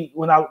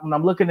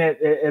I'm looking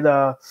at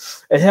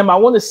him, I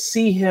want to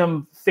see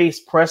him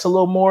face press a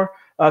little more.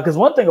 Because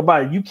one thing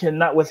about it, you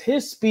cannot, with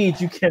his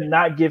speed, you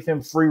cannot give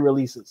him free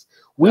releases.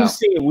 We've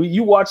seen it.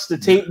 You watch the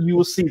tape, you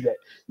will see that.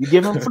 You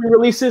give him free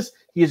releases,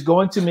 he is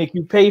going to make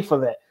you pay for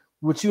that.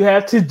 What you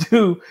have to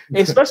do,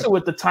 especially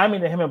with the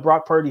timing that him and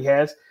Brock Purdy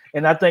has,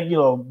 and I think, you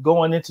know,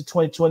 going into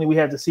 2020, we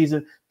have the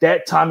season,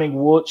 that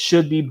timing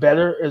should be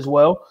better as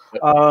well.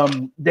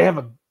 They have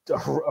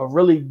a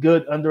really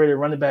good underrated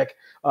running back,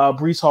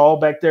 Breece Hall,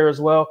 back there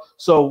as well.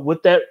 So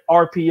with that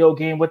RPO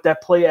game, with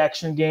that play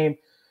action game,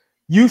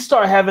 you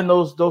start having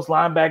those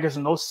linebackers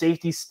and those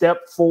safeties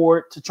step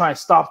forward to try and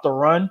stop the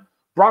run.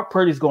 Brock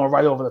Purdy's going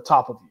right over the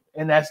top of you,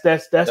 and that's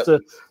the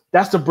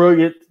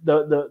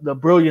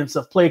brilliance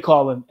of play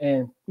calling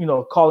and, you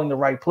know, calling the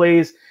right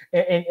plays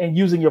and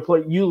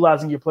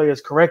utilizing your players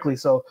correctly.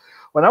 So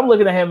when I'm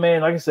looking at him,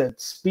 man, like I said,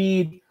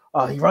 speed,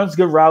 he runs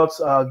good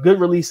routes, good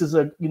releases.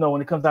 You know,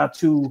 when it comes down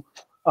to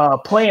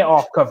playing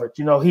off coverage,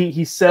 you know,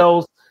 he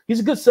sells.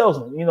 He's a good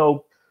salesman. You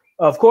know,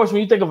 of course,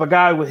 when you think of a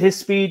guy with his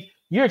speed,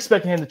 you're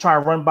expecting him to try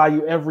and run by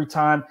you every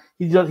time.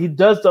 He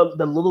does the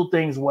little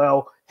things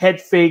well, head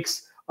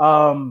fakes,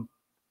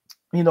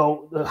 you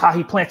know, how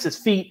he plants his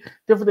feet,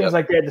 different things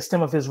like that, the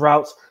stem of his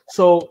routes.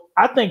 So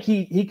I think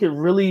he could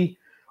really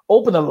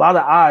open a lot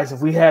of eyes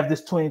if we have this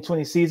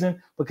 2020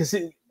 season, because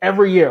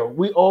every year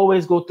we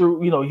always go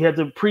through, you know, you have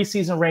the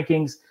preseason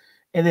rankings.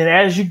 And then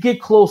as you get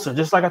closer,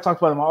 just like I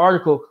talked about in my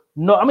article,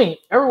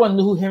 everyone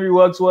knew who Henry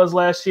Ruggs was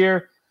last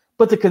year,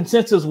 but the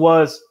consensus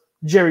was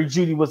Jerry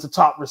Jeudy was the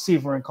top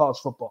receiver in college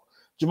football.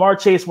 Jamar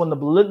Chase won the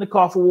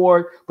Biletnikoff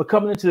Award, but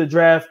coming into the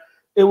draft,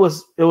 it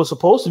was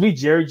supposed to be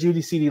Jerry Jeudy,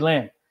 CeeDee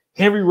Lamb.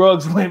 Henry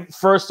Ruggs went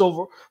first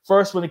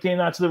when it came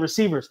down to the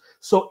receivers.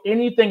 So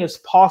anything is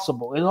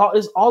possible.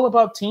 It's all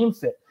about team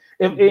fit.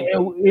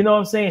 You know what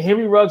I'm saying?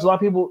 Henry Ruggs, a lot of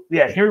people,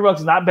 Henry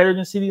Ruggs is not better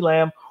than CeeDee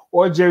Lamb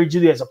or Jerry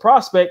Jeudy as a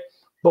prospect,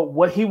 but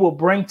what he will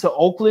bring to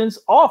Oakland's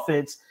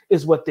offense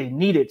is what they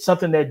needed,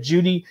 something that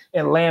Jeudy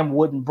and Lamb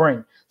wouldn't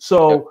bring.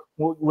 So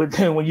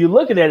when you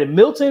look at it,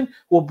 Milton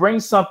will bring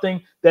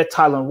something that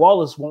Tylan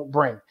Wallace won't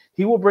bring.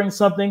 He will bring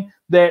something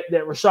that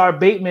Rashard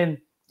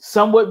Bateman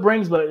somewhat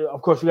brings, but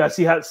of course we got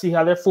to see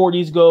how their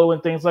 40s go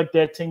and things like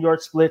that,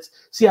 10-yard splits,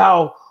 see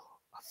how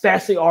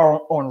fast they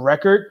are on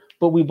record.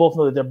 But we both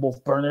know that they're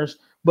both burners.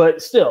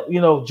 But still, you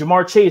know,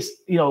 Jamar Chase,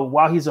 you know,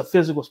 while he's a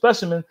physical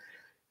specimen,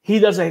 he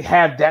doesn't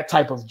have that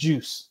type of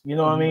juice. You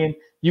know what I mean?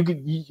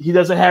 He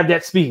doesn't have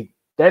that speed.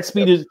 That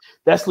speed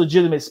that's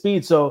legitimate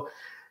speed. So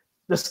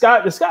the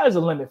sky is the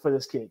limit for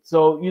this kid.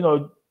 So, you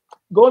know,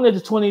 going into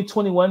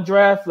 2021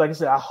 draft, like I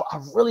said, I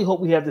really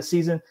hope we have the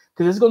season,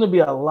 because there's going to be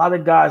a lot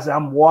of guys that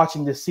I'm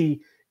watching to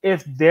see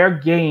if their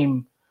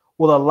game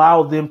will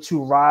allow them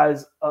to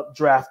rise up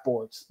draft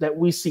boards that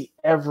we see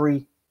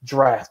every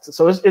draft.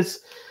 So it's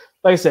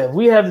like I said, if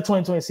we have the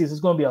 2020 season,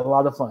 it's going to be a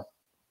lot of fun.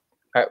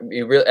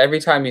 Every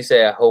time you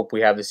say I hope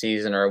we have the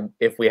season, or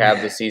if we have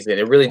the season,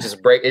 it really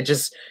just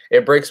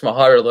breaks my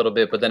heart a little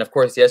bit. But then of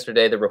course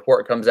yesterday the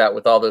report comes out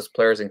with all those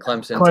players in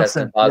Clemson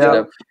testing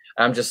positive. Yeah.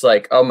 I'm just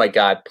like, oh my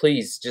God,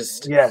 please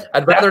just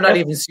I'd rather not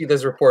even see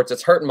those reports.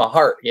 It's hurting my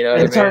heart, you know.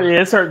 It's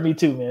hurting me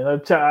too, man.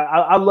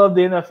 I love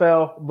the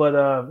NFL,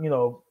 but you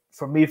know,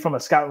 for me, from a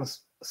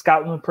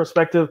scouting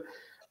perspective,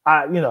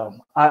 I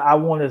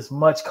want as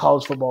much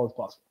college football as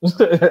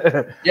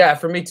possible. Yeah,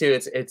 for me too.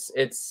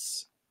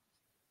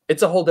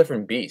 It's a whole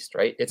different beast,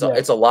 right? It's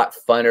a lot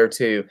funner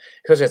to,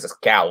 because as a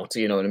scout,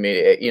 you know what I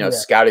mean?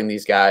 Scouting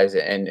these guys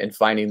and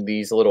finding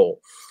these little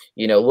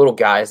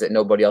guys that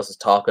nobody else is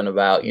talking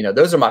about. You know,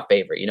 those are my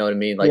favorite. You know what I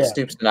mean? Like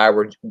Stoops and I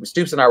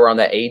were on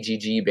that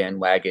AGG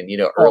bandwagon, you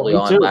know, early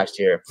on last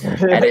year,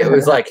 and it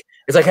was like,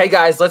 it's like, hey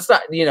guys, let's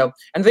not, you know.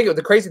 And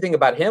the crazy thing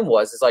about him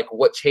is like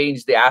what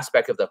changed the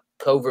aspect of the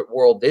COVID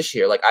world this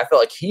year. Like I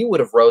felt like he would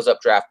have rose up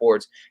draft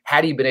boards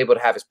had he been able to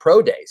have his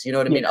pro days. You know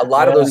what I mean? A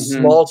lot of those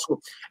small school.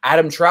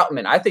 Adam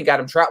Troutman, I think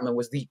Adam Troutman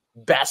was the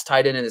best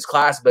tight end in his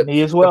class, but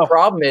me as well. The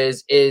problem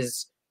is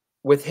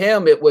with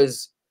him, it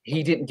was,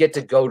 he didn't get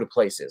to go to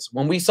places.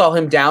 When we saw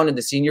him down in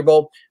the Senior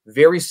Bowl,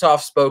 very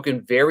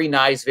soft-spoken, very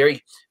nice,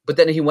 but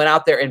then he went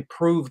out there and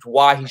proved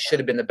why he should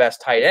have been the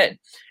best tight end.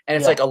 And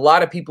it's like a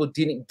lot of people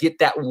didn't get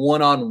that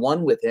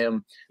one-on-one with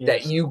him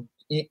that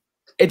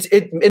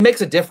it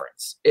makes a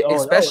difference,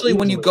 especially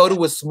when you go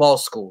to a small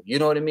school. You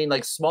know what I mean?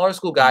 Like smaller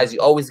school guys, you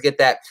always get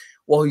that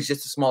well, he's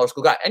just a smaller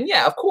school guy. And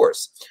yeah, of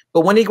course.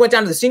 But when he went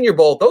down to the Senior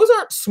Bowl, those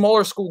aren't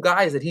smaller school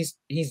guys that he's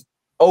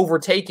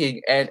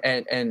overtaking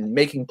and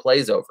making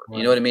plays over. Right.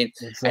 You know what I mean?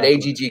 Exactly.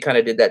 And AGG kind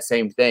of did that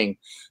same thing.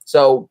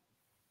 So,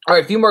 all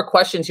right, a few more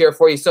questions here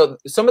for you. So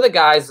some of the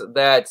guys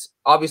that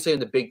obviously in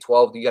the Big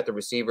 12, you got the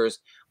receivers.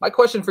 My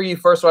question for you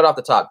first, right off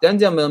the top,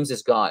 Denzel Mims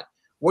is gone.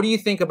 What do you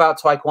think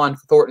about Tyquan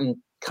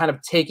Thornton kind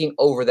of taking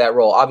over that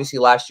role? Obviously,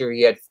 last year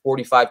he had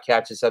 45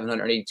 catches,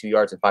 782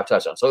 yards, and 5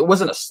 touchdowns. So it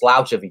wasn't a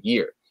slouch of a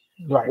year.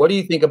 Right. What do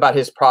you think about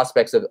his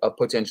prospects of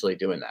potentially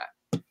doing that?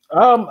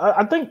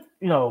 I think,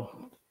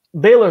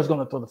 Baylor is going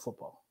to throw the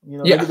football.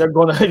 They're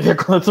going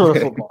to throw the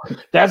football.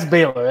 That's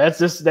Baylor. That's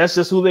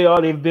just who they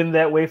are. They've been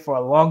that way for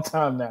a long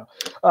time now.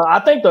 I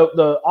think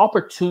the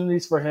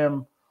opportunities for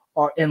him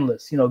are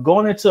endless.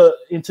 Going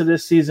into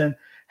this season,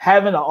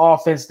 having an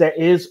offense that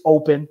is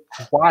open,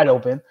 wide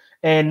open,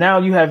 and now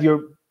you have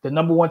the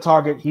number one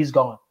target. He's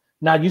gone.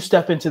 Now you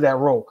step into that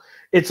role.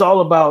 It's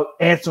all about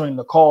answering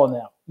the call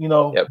now.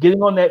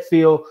 Getting on that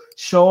field,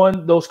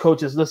 showing those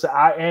coaches, listen,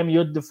 I am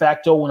your de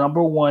facto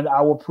number one.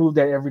 I will prove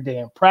that every day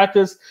in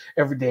practice,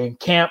 every day in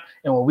camp.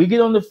 And when we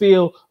get on the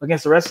field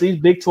against the rest of these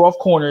Big 12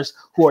 corners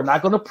who are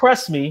not going to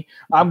press me,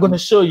 I'm going to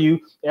show you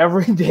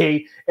every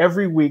day,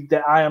 every week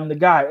that I am the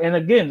guy. And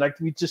again, like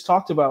we just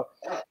talked about,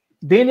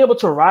 being able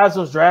to rise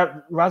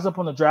up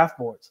on the draft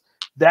boards,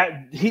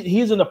 that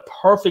he's in a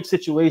perfect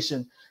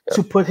situation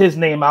to put his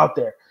name out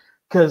there.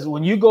 Because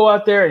when you go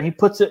out there and he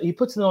puts it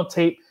on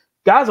tape,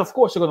 guys, of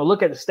course, are going to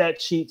look at the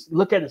stat sheets,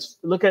 look at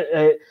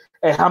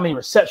how many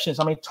receptions,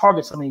 how many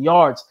targets, how many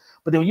yards.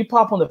 But then when you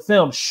pop on the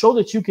film, show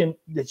that you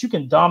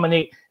can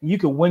dominate and you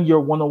can win your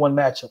one-on-one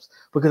matchups.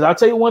 Because I'll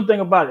tell you one thing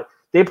about it: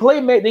 they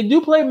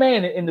do play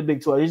man in the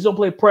Big 12. They just don't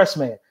play press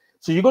man.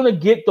 So you're going to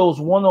get those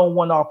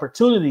one-on-one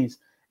opportunities,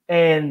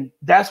 and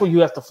that's where you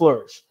have to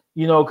flourish.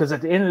 Because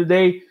at the end of the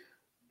day,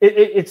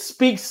 it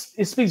speaks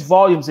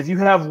volumes if you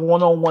have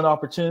one-on-one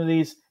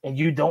opportunities and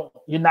you're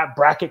not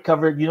bracket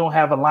covered, you don't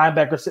have a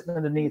linebacker sitting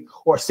underneath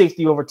or a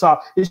safety over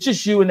top. It's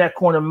just you in that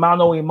corner,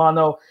 mano a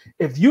mano.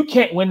 If you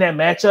can't win that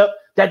matchup,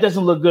 that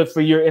doesn't look good for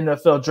your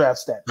NFL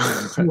draft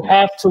stats. You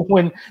have to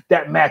win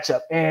that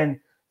matchup. And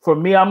for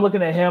me, I'm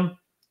looking at him,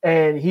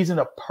 and he's in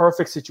a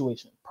perfect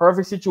situation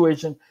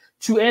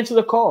to answer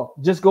the call.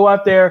 Just go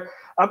out there.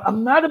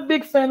 I'm not a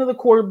big fan of the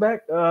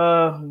quarterback,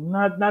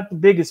 not the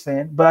biggest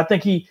fan, but I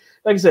think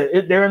like I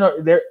said,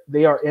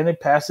 they are in a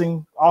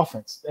passing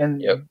offense,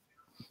 and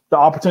the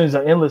opportunities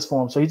are endless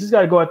for him. So he just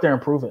got to go out there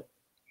and prove it.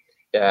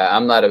 Yeah,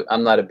 I'm not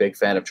a big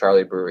fan of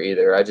Charlie Brewer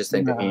either. I just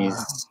think that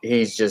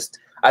he's just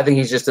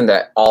in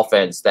that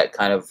offense that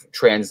kind of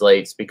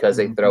translates because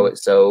they throw it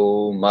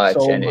so much.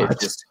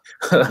 It's just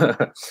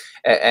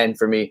and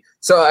for me.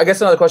 So I guess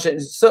another question.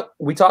 So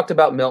we talked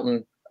about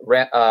Milton. We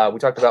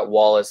talked about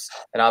Wallace,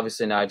 and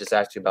obviously now I just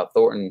asked you about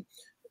Thornton.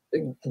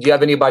 Do you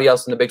have anybody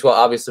else in the Big 12?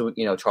 Obviously,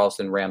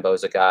 Charleston Rambo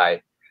is a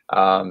guy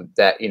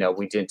that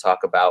we didn't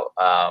talk about.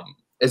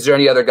 Is there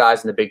any other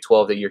guys in the Big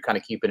 12 that you're kind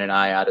of keeping an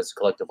eye out as a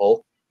collective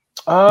whole?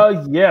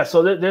 Yeah.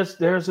 So there's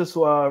this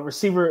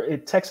receiver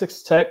at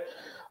Texas Tech.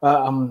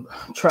 I'm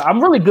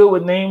really good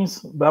with names,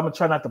 but I'm gonna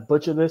try not to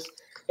butcher this.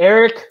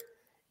 Eric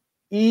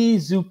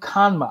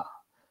Ezukanma.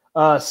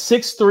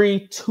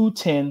 6'3",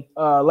 210.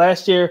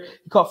 Last year,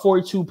 he caught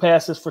 42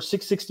 passes for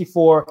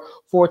 664,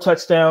 4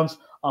 touchdowns.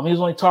 He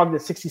was only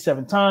targeted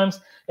 67 times,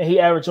 and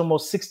he averaged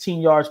almost 16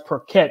 yards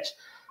per catch.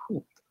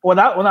 When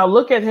I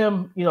look at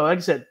him, like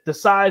I said, the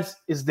size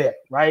is there,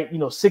 right?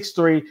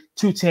 6'3",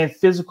 210,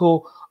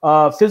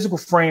 physical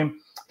frame.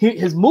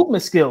 His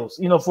movement skills,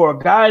 for a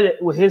guy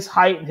with his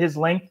height and his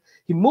length,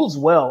 he moves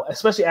well,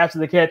 especially after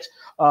the catch.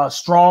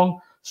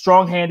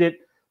 Strong-handed.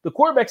 The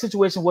quarterback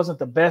situation wasn't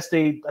the best.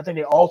 I think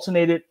they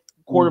alternated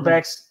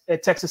quarterbacks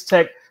at Texas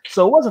Tech,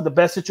 so it wasn't the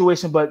best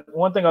situation. But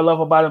one thing I love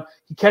about him,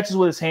 he catches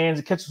with his hands,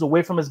 he catches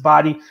away from his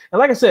body. And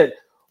like I said,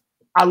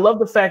 I love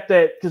the fact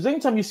that because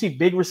anytime you see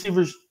big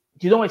receivers,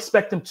 you don't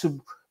expect them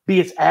to be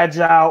as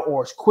agile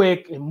or as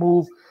quick and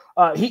move.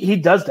 He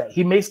does that.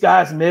 He makes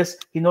guys miss.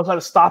 He knows how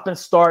to stop and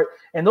start.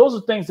 And those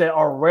are things that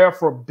are rare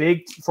for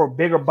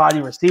bigger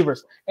body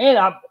receivers. And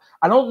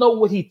I don't know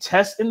what he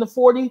tests in the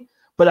 40,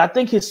 but I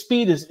think his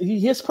speed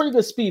he has pretty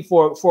good speed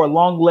for a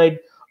long leg,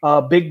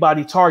 big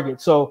body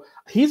target. So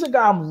he's a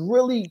guy I'm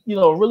really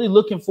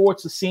looking forward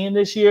to seeing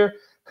this year.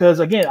 Because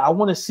again, I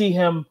want to see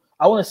him.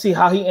 I want to see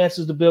how he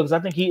answers the bill because I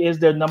think he is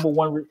their number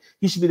one.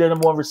 He should be their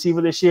number one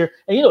receiver this year.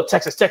 And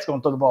Texas Tech's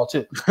going to throw the ball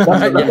too.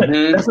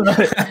 That's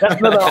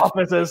another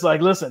offense that's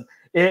like, listen,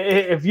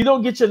 if you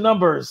don't get your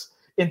numbers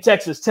in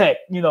Texas Tech,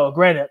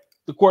 granted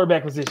the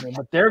quarterback position,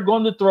 but they're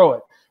going to throw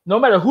it. No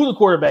matter who the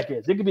quarterback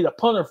is, it could be the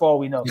punter for all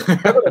we know. They're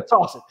going to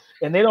toss it,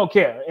 and they don't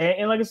care.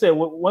 And like I said,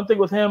 one thing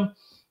with him,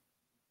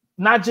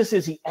 not just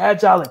is he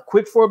agile and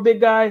quick for a big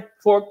guy.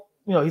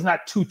 He's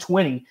not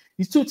 220.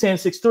 He's 210,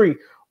 6'3".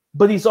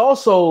 But he's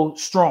also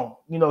strong.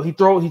 He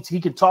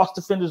can toss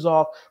defenders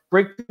off,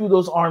 break through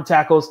those arm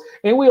tackles.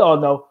 And we all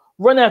know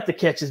run after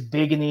catch is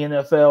big in the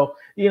NFL,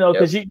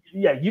 because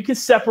you can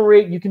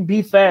separate, you can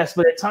be fast,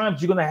 but at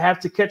times you're going to have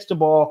to catch the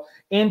ball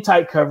in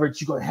tight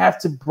coverage. You're going to have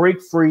to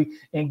break free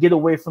and get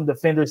away from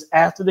defenders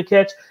after the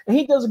catch. And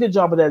he does a good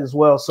job of that as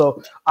well.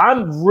 So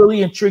I'm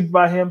really intrigued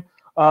by him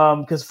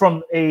because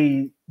from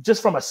a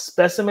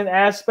specimen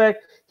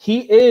aspect,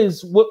 he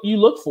is what you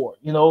look for,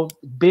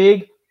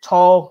 big,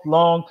 tall,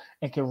 long,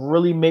 and can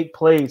really make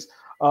plays.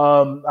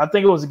 I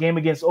think it was a game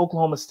against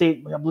Oklahoma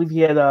State. I believe he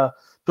had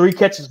 3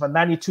 catches for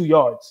 92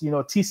 yards.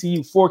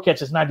 TCU, 4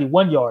 catches,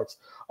 91 yards.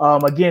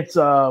 Against,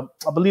 I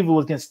believe it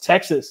was against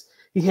Texas,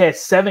 he had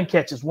 7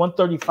 catches,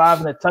 135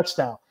 and a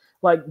touchdown.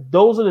 Like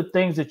those are the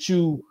things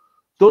you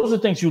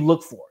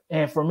look for.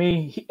 And for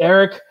me,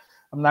 Eric,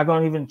 I'm not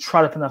going to even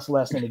try to pronounce the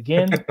last name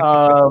again.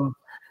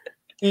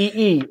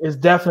 EE is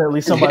definitely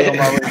somebody on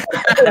my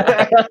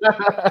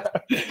radar.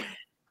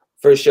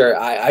 For sure.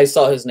 I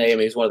saw his name.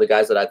 He's one of the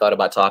guys that I thought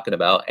about talking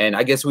about. And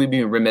I guess we'd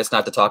be remiss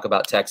not to talk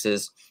about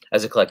Texas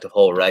as a collective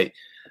whole, right?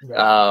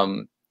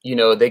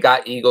 They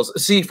got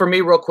Eagles. See, for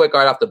me, real quick,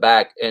 right off the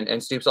back,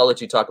 and Stoops, I'll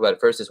let you talk about it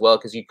first as well,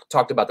 because you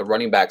talked about the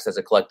running backs as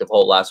a collective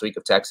whole last week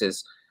of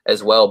Texas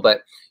as well.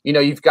 But,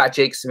 you've got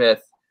Jake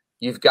Smith.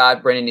 You've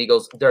got Brandon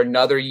Eagles. They're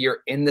another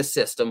year in the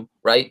system,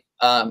 right?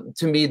 To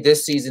me,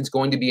 this season's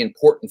going to be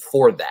important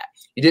for that.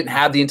 You didn't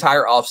have the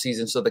entire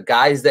offseason, so the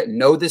guys that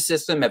know the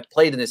system, have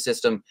played in the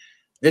system,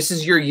 this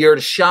is your year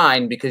to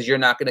shine because you're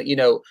not going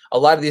to, a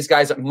lot of these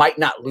guys that might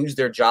not lose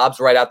their jobs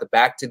right out the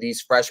back to these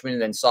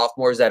freshmen and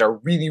sophomores that are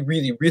really,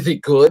 really, really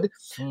good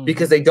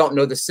because they don't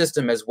know the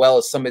system as well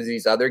as some of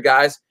these other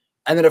guys.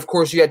 And then, of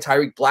course, you had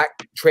Tyreek Black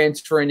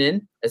transferring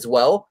in as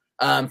well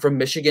from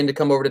Michigan to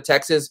come over to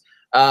Texas.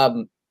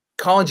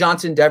 Colin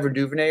Johnson, Devin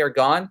Duvernay are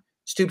gone.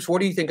 Stoops, what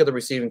do you think of the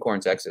receiving core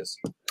in Texas?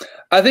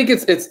 I think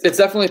it's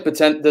definitely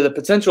the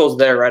potential is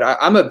there, right?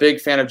 I'm a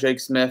big fan of Jake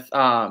Smith.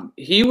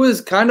 He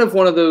was kind of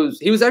one of those.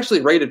 He was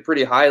actually rated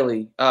pretty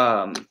highly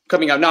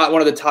coming out. Not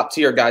one of the top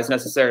tier guys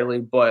necessarily,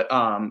 but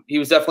he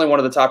was definitely one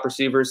of the top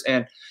receivers,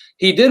 and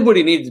he did what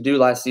he needed to do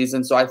last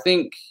season. So I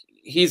think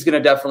he's going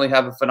to definitely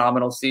have a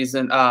phenomenal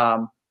season.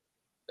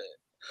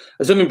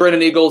 Assuming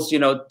Brandon Eagles,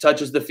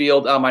 touches the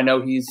field, I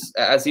know he's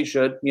as he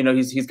should.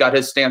 He's got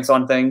his stance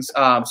on things,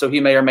 so he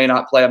may or may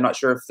not play. I'm not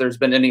sure if there's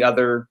been any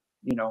other,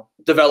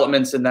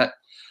 developments in that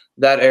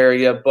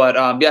area. But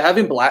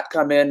having Black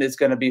come in is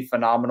going to be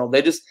phenomenal.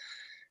 They just,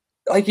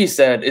 like you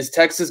said, is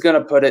Texas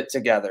going to put it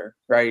together,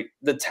 right?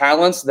 The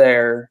talent's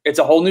there. It's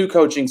a whole new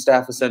coaching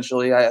staff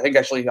essentially. I think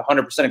actually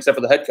 100% except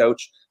for the head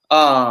coach.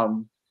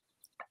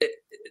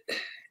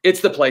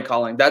 It's the play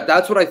calling.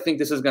 That's what I think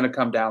this is going to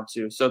come down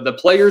to. So the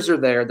players are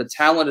there. The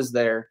talent is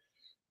there.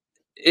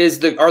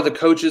 Are the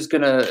coaches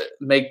going to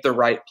make the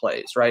right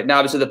plays, right? Now,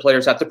 obviously, the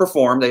players have to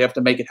perform. They have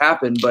to make it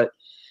happen. But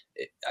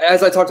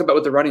as I talked about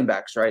with the running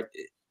backs, right,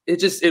 they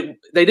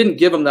didn't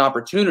give them the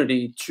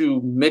opportunity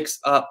to mix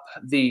up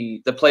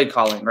the play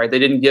calling, right? They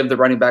didn't give the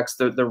running backs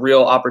the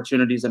real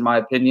opportunities, in my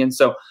opinion.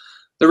 So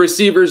the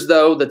receivers,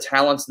 though, the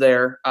talent's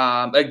there.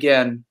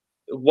 Again,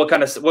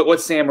 what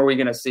Sam are we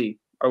going to see?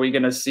 Are we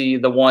going to see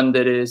the one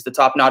that is the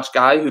top-notch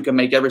guy who can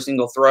make every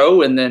single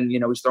throw and then,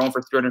 he's throwing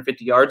for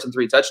 350 yards and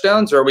 3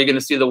 touchdowns? Or are we going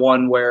to see the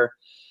one where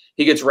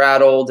he gets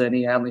rattled and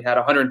he only had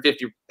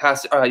 150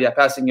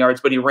 passing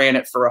yards, but he ran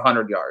it for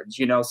 100 yards,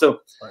 So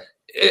right.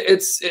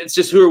 It's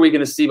just who are we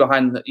going to see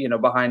behind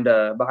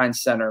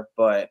center?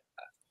 But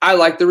I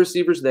like the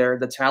receivers there.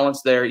 The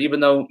talent's there. Even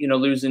though,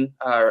 losing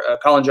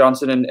Colin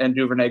Johnson and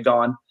Duvernay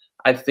gone,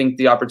 I think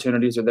the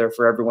opportunities are there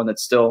for everyone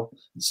that's still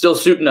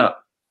suiting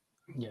up.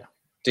 Yeah.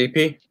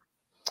 DP?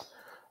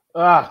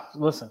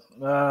 Listen,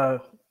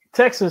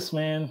 Texas,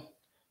 man,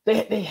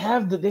 they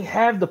have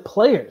the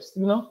players,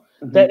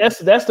 Mm-hmm.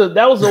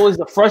 That was always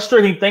the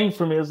frustrating thing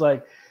for me. It's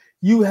like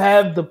you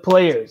have the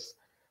players,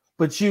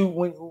 but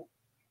for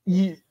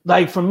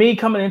me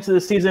coming into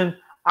the season,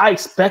 I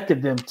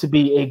expected them to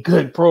be a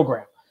good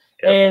program.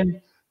 Yep.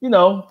 And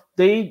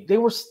they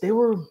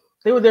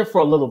were there for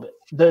a little bit.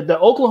 The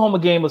Oklahoma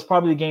game was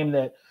probably the game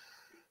that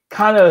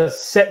kind of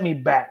set me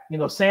back.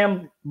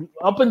 Sam,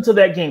 up until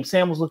that game,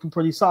 Sam was looking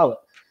pretty solid.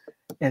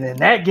 And in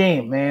that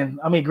game, man,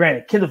 I mean,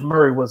 granted, Kenneth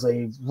Murray was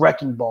a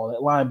wrecking ball, that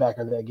linebacker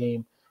of that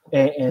game.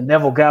 And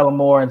Neville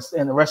Gallimore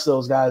and the rest of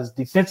those guys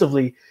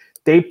defensively,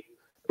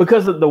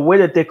 because of the way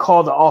that they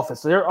called the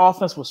offense, their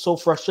offense was so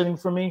frustrating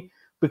for me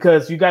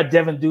because you got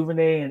Devin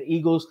Duvernay and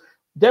Eagles.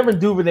 Devin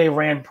Duvernay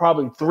ran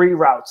probably 3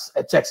 routes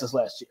at Texas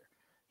last year.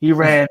 He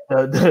ran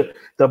the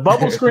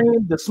bubble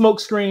screen, the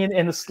smoke screen,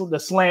 and the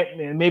slant,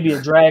 and maybe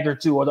a drag or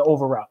two or the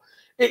over route.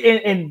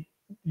 And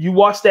you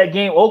watch that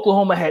game,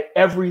 Oklahoma had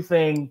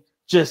everything.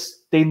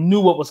 Just they knew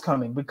what was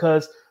coming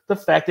because the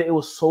fact that it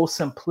was so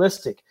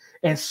simplistic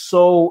and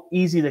so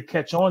easy to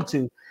catch on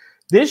to.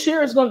 This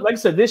year is going, like I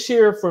said, this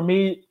year for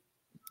me,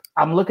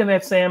 I'm looking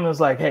at Sam and it's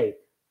like, hey,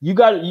 you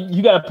got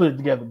to put it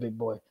together, big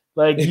boy.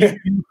 Like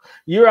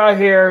you're out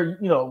here.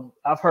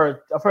 I've heard.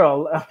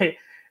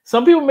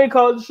 Some people may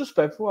call it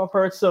disrespectful. I've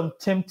heard some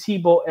Tim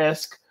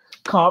Tebow-esque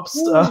comps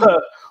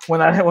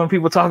when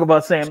people talk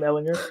about Sam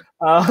Ehlinger.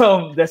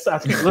 That's I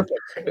think. Look,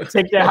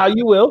 take that how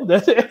you will.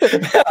 That's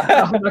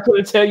I'm not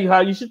going to tell you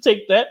how you should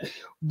take that,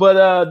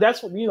 but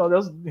that's what I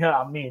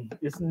mean,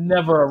 it's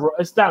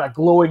not a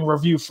glowing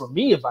review for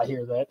me if I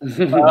hear that.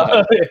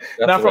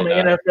 Not from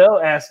an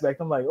NFL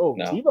aspect. I'm like, oh,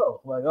 no. Tebow.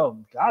 Like, oh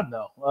God,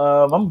 no.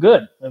 I'm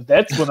good if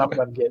that's what I'm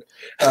going to get.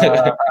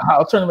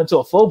 I'll turn him into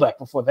a fullback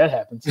before that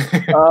happens.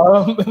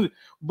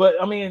 But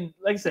I mean,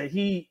 like I said,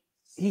 he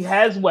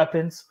has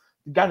weapons.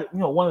 Got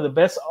one of the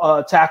best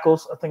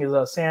tackles. I think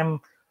is Sam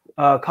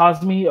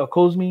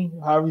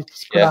Cosmi, however you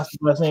pronounce his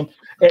last name.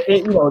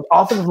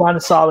 Offensive line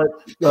is solid.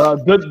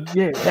 Good.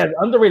 Yeah, had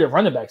underrated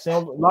running backs. A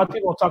lot of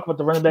people don't talk about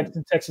the running backs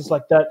in Texas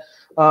like that.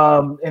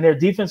 And their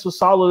defense was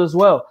solid as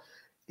well.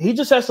 He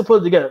just has to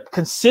put it together.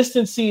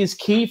 Consistency is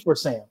key for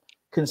Sam.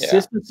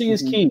 Consistency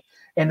is key,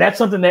 and that's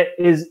something that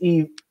is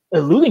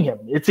eluding him.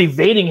 It's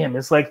evading him.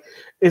 It's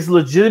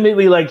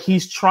legitimately like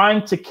he's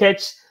trying to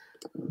catch.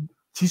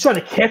 He's trying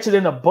to catch it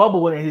in a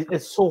bubble, and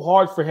it's so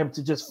hard for him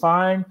to just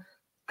find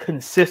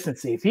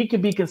consistency. If he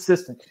can be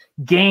consistent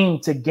game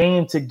to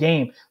game to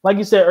game, like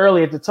you said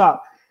earlier at the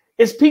top,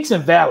 it's peaks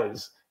and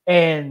valleys.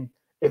 And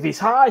if he's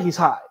high, he's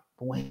high.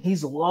 But when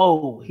he's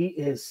low, he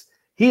is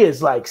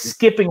like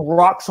skipping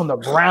rocks on the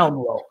ground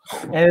low.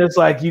 And it's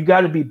like you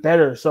got to be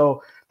better.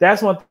 So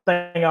that's one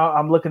thing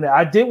I'm looking at.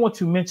 I did want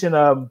to mention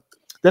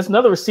there's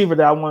another receiver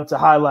that I wanted to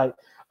highlight.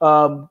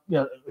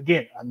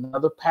 Again,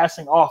 another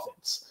passing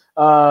offense.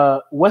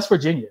 West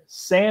Virginia,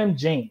 Sam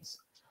James.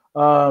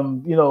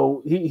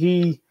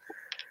 He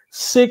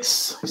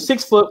 6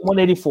 foot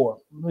 184.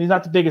 He's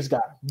not the biggest guy,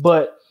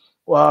 but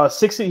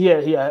 60.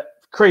 Yeah,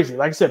 crazy.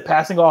 Like I said,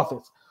 passing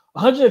offense.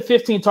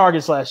 115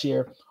 targets last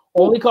year.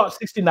 Only caught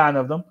 69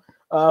 of them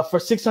for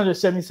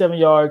 677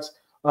 yards.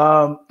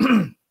 I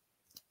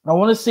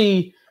want to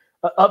see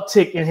an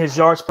uptick in his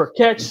yards per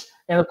catch,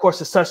 and of course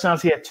his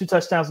touchdowns. He had 2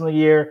 touchdowns in the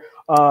year,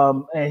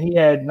 and he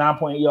had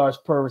 9.8 yards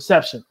per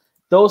reception.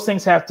 Those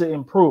things have to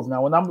improve.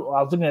 Now, I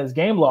was looking at his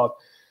game log,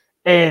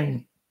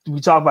 and we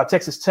talked about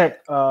Texas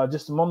Tech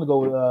just a moment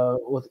ago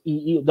with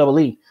E.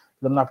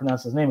 I'm not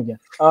pronouncing his name again.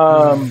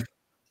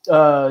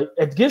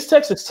 Against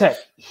Texas Tech,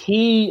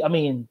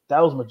 that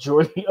was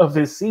majority of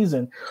his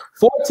season.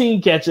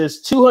 14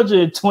 catches,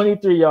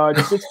 223 yards,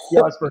 60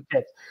 yards per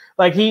catch.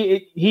 Like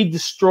he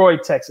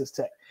destroyed Texas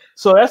Tech.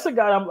 So that's the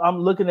guy I'm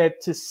looking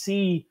at to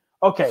see.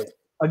 Okay,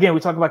 again,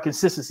 we talk about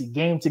consistency,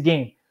 game to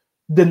game.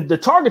 The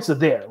targets are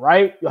there,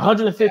 right?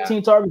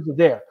 115 targets are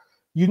there.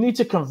 You need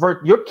to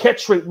convert. Your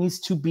catch rate needs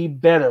to be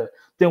better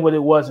than what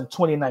it was in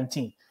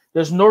 2019.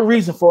 There's no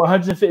reason for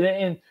 150,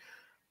 and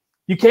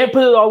you can't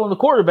put it all on the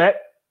quarterback.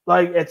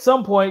 Like at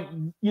some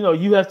point,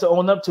 you have to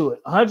own up to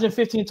it.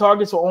 115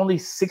 targets for only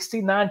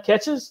 69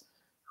 catches.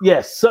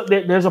 Yes, so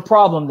there's a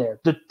problem there.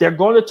 They're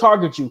going to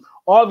target you.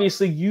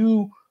 Obviously,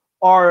 you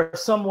are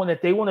someone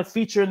that they want to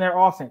feature in their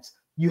offense.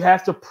 You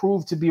have to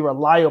prove to be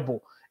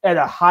reliable at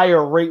a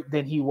higher rate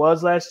than he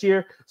was last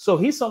year. So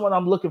he's someone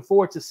I'm looking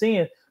forward to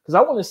seeing because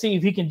I want to see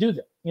if he can do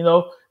that.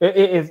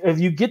 If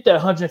you get that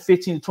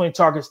 115 to 20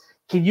 targets,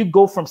 can you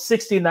go from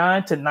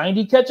 69 to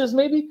 90 catches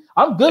maybe?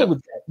 I'm good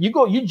with that.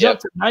 You jump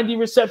to 90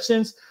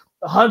 receptions,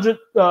 100,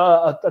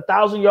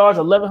 1,000 yards,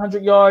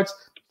 1,100 yards,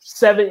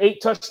 7,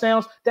 8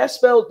 touchdowns. That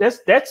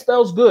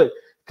spells good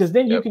because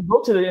then you can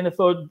go to the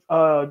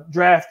NFL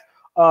draft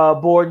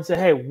board and say,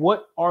 hey,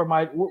 what are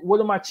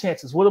my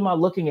chances? What am I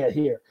looking at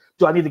here?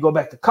 Do I need to go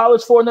back to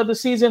college for another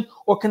season,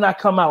 or can I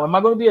come out? Am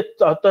I going to be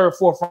a third,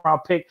 fourth round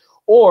pick,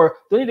 or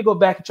do I need to go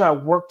back and try to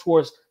work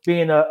towards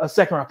being a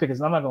second round pick? Because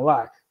I'm not going to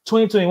lie,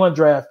 2021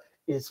 draft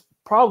is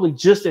probably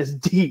just as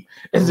deep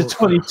as the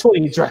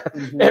 2020 draft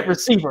at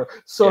receiver.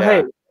 So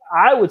hey,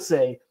 I would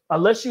say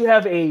unless you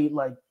have a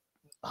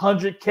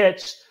 100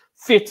 catch,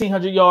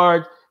 1,500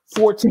 yard,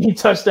 14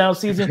 touchdown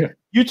season,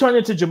 you turn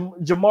into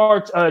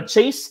Jamar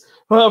Chase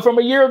from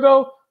a year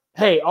ago.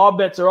 Hey, all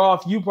bets are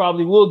off. You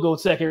probably will go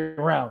second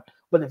round.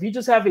 But if you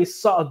just have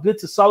a good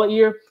to solid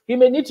year, he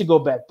may need to go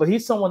back. But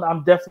he's someone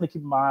I'm definitely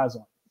keeping my eyes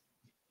on.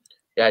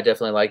 Yeah, I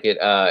definitely like it.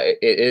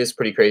 It is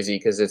pretty crazy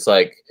because it's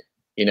like,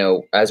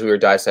 as we were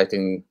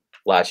dissecting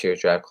last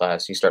year's draft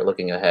class, you start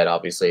looking ahead,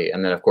 obviously.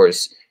 And then, of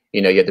course,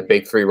 you get the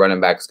big 3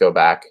 running backs go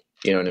back.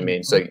 You know what I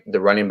mean? So the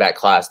running back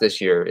class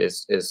this year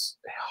is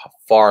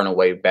far and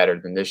away better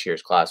than this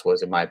year's class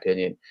was, in my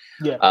opinion.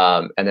 Yeah.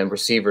 And then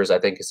receivers, I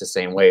think, is the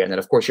same way. And then,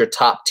 of course, your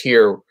top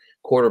tier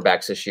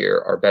quarterbacks this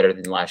year are better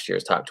than last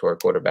year's top tier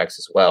quarterbacks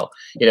as well.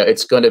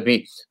 It's going to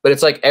be, but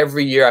it's like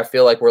every year I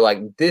feel like we're like,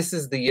 this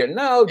is the year.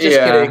 No, just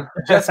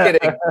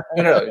kidding.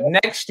 No.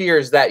 Next year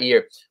is that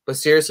year. But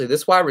seriously,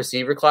 this wide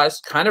receiver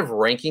class, kind of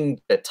ranking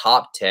the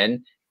top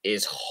 10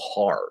 is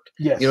hard.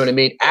 Yes. You know what I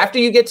mean? After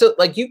you get to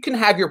you can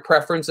have your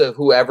preference of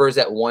whoever is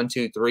at 1,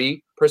 2,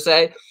 3 per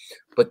se,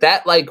 but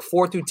that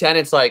 4 through 10,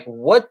 it's like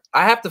what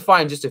I have to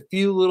find just a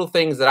few little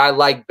things that I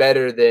like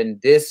better than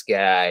this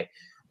guy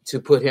to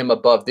put him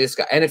above this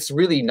guy. And it's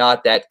really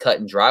not that cut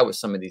and dry with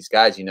some of these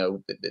guys,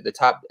 the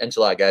top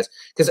enchilada guys,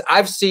 because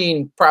I've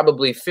seen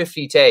probably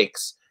 50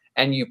 takes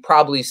and you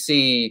probably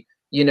see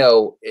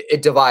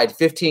it divide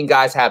 15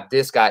 guys have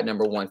this guy at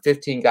number 1,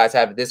 15 guys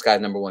have this guy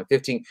at number 1,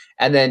 15.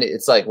 And then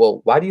it's like,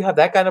 well, why do you have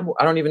that guy number?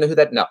 I don't even know who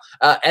that. No.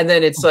 And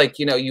then it's like,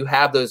 you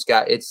have those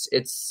guys.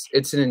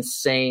 It's an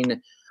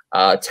insane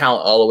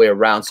talent all the way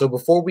around. So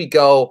before we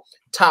go,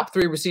 top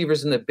 3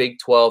 receivers in the Big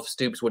 12,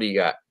 Stoops, what do you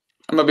got?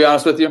 I'm going to be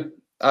honest with you.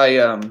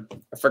 I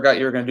forgot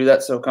you were going to do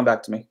that. So come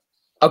back to me.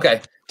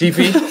 Okay.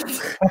 DP.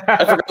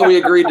 I forgot we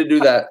agreed to do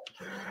that.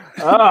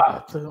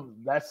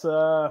 That's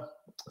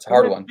it's a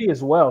hard one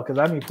as well, because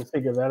I need to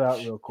figure that out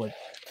real quick.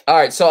 All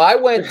right, so I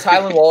went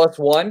Tylan Wallace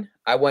 1.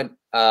 I went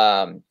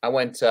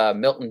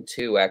Milton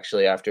 2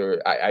 actually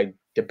after I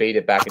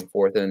debated back and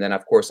forth, and then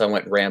of course I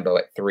went Rambo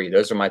at 3.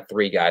 Those are my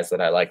 3 guys that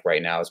I like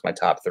right now as my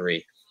top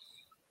 3.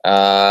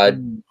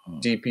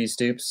 DP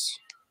Stoops,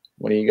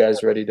 when are you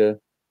guys ready to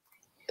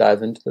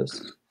dive into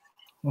this?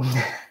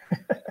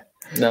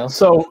 No.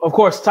 So of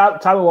course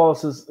Tylan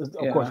Wallace is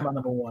of course my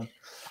number 1.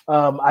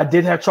 I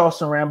did have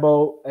Charleston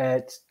Rambo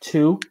at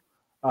 2.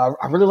 I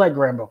really like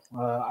Rambo.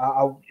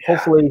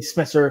 Hopefully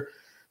Spencer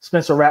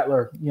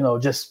Rattler,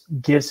 just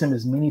gives him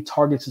as many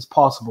targets as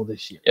possible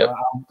this year. Yep.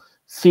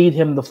 Feed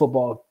him the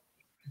football.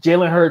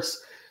 Jalen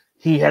Hurts,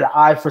 he had an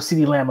eye for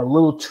CeeDee Lamb a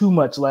little too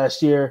much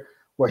last year,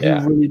 where he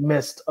really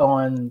missed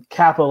on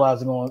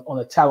capitalizing on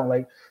a talent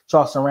like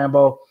Charleston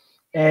Rambo.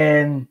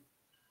 And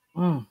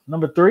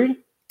number 3,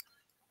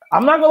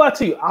 I'm not gonna lie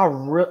to you,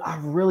 I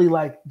really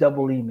like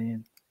Double E,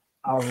 man.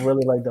 I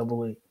really like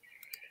Double E.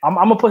 I'm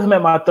gonna put him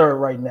at my 3rd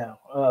right now.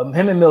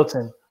 Him and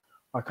Milton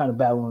are kind of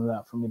battling it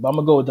out for me, but I'm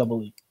gonna go with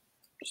Double E.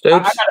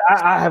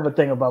 I have a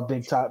thing about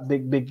big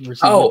receivers.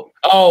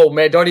 Oh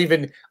man, don't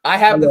even. I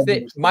have the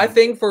thing. My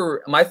thing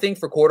for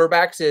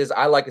quarterbacks is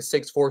I like a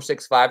 6'4",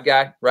 6'5"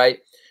 guy, right?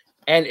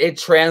 And it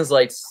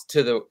translates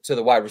to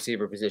the wide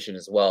receiver position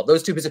as well.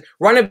 Those 2 positions,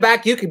 running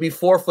back, you can be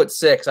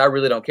 4'6". I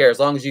really don't care as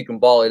long as you can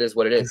ball. It is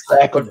what it is.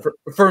 Exactly.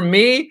 But for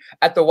me,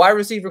 at the wide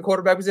receiver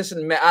quarterback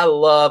position, man, I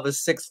love a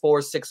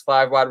 6'4",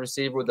 6'5" wide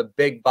receiver with a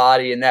big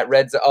body and that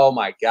red zone. Oh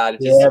my god,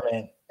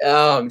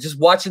 man. Just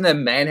watching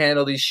them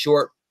manhandle these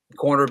short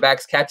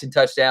cornerbacks, catching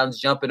touchdowns,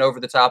 jumping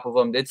over the top of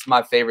them. It's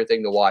my favorite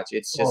thing to watch.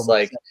 It's just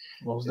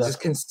just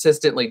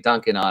consistently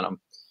dunking on them.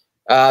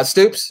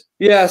 Stoops?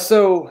 Yeah,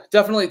 so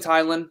definitely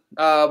Tylan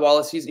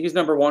Wallace. He's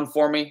number 1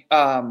 for me.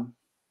 That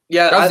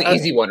was the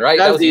easy one, right?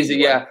 That was easy,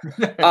 yeah.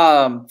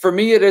 For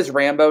me, it is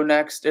Rambo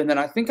next, and then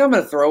I think I'm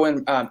going to throw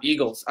in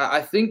Eagles.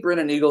 I think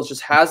Brennan Eagles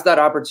just has that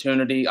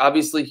opportunity.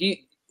 Obviously,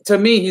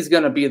 he's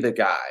going to be the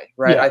guy,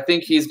 right? Yeah. I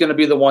think he's going to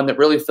be the one that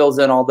really fills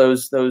in all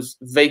those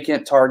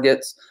vacant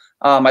targets.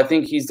 I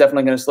think he's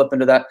definitely going to slip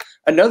into that.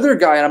 Another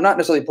guy, and I'm not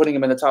necessarily putting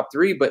him in the top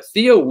 3, but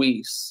Theo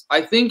Weiss.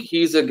 I think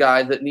he's a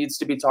guy that needs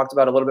to be talked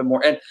about a little bit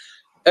more. And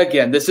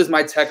again, this is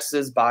my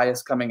Texas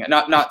bias coming in.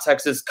 Not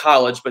Texas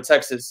College, but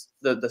Texas,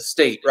 the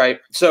state, right?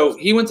 So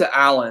he went to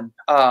Allen,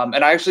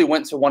 and I actually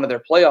went to one of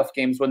their playoff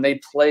games when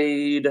they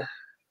played.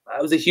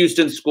 It was a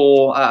Houston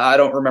school. I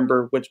don't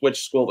remember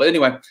which school, but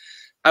anyway,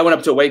 I went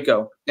up to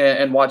Waco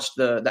and watched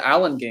the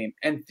Allen game,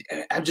 and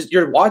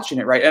you're watching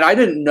it, right? And I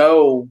didn't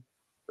know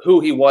who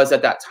he was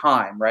at that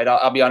time, right?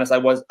 I'll be honest. I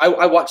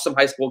watched some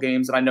high school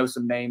games and I know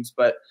some names,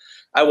 but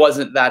I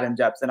wasn't that in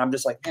depth. And I'm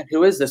just like, man,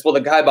 who is this? Well, the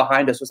guy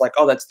behind us was like,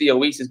 oh, that's Theo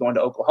Weiss. He's going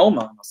to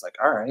Oklahoma. And I was like,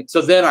 all right.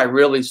 So then I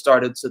really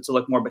started to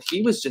look more, but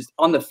he was just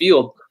on the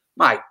field.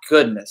 My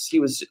goodness. He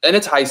was, and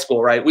it's high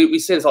school, right? We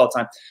say this all the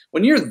time.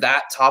 When you're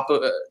that top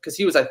of, because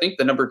he was, I think,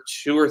 the number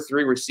 2 or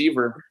 3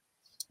 receiver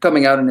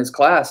coming out in his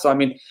class. So, I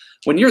mean,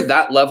 when you're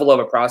that level of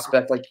a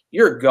prospect, like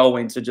you're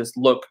going to just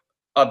look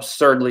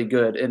absurdly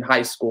good in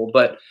high school,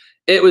 but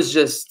it was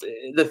just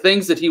the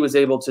things that he was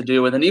able to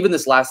do. And then even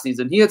this last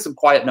season, he had some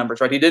quiet numbers,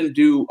 right? He didn't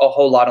do a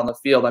whole lot on the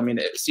field. I mean,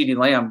 CeeDee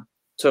Lamb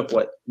took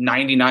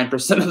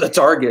 99% of the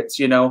targets,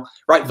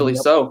 rightfully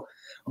so.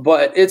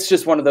 But it's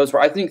just one of those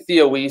where I think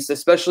Theo Weiss,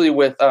 especially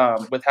with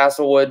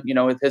Hasselwood,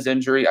 with his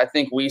injury, I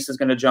think Weiss is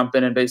going to jump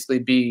in and basically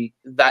be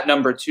that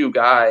number 2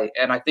 guy.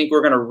 And I think we're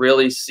going to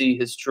really see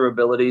his true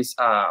abilities.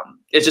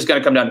 It's just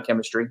going to come down to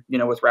chemistry,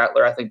 with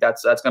Rattler. I think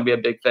that's going to be a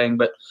big thing.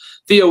 But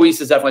Theo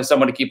Weiss is definitely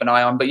someone to keep an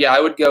eye on. But yeah, I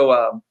would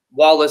go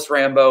Wallace,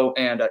 Rambo,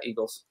 and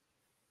Eagles.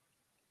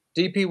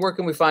 DP, where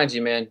can we find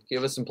you, man?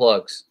 Give us some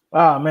plugs.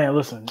 Man,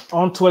 listen,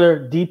 on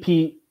Twitter,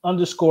 DP_NFL.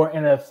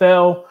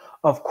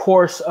 Of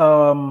course,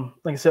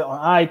 like I said,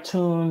 on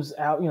iTunes,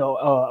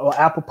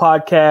 Apple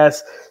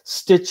Podcasts,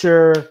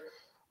 Stitcher,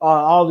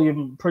 all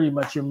the pretty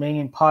much your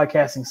main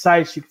podcasting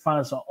sites. You can find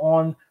us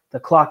on the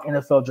Clock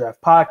NFL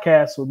Draft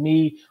Podcast with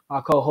me,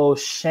 my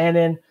co-host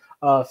Shannon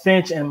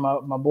Finch, and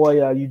my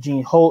boy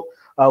Eugene Holt.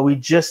 We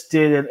just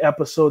did an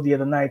episode the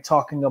other night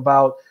talking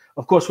about,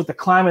 of course, with the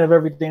climate of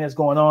everything that's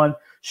going on,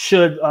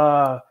 should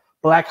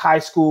Black high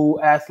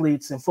school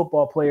athletes and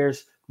football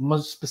players,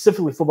 most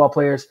specifically football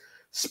players,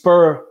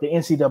 spur the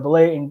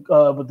NCAA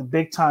and with the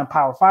big-time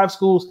Power 5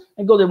 schools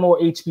and go to more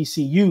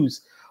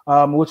HBCUs,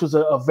 which was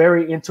a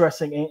very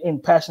interesting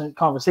and passionate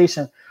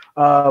conversation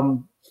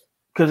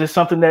because it's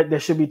something that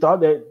should be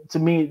thought that, to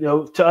me,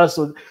 to us,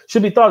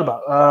 should be thought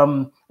about.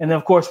 And then,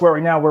 of course,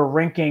 right now we're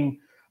ranking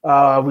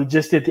We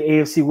just did the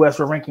AFC West.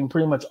 We're ranking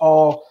pretty much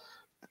all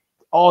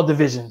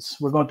divisions.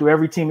 We're going through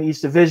every team in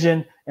each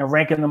division and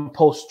ranking them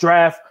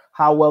post-draft,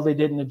 how well they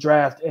did in the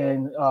draft.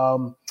 And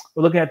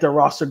we're looking at their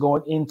roster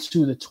going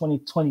into the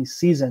 2020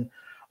 season.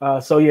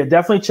 So, yeah,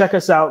 definitely check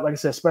us out. Like I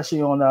said,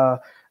 especially on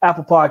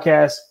Apple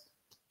Podcasts.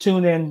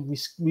 Tune in.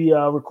 We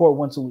record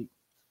once a week.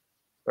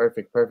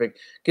 Perfect.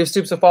 Give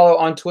Stoops a follow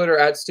on Twitter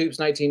at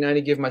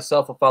Stoops1990. Give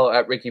myself a follow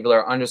at Ricky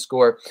Villar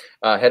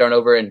 _ head on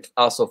over and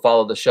also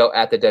follow the show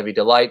at the Debbie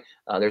Delight.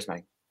 There's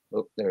my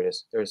there it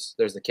is. There's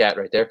the cat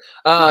right there.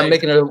 Nice.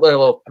 Making a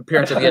little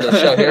appearance at the end of the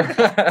show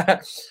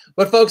here.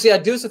 But folks, yeah,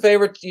 do us a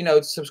favor,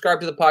 subscribe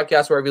to the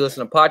podcast wherever you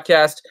listen to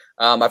podcasts.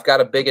 I've got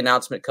a big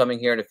announcement coming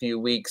here in a few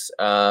weeks.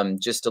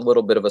 Just a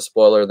little bit of a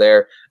spoiler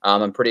there.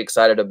 I'm pretty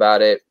excited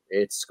about it.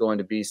 It's going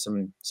to be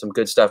some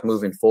good stuff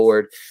moving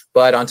forward.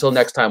 But until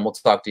next time, we'll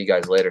talk to you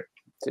guys later.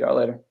 See y'all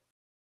later.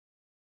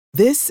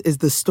 This is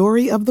the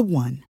story of the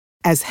one.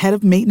 As head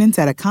of maintenance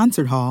at a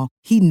concert hall,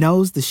 he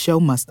knows the show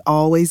must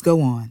always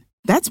go on.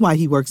 That's why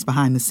he works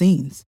behind the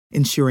scenes,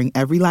 ensuring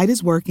every light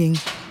is working,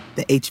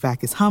 the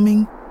HVAC is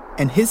humming,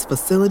 and his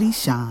facility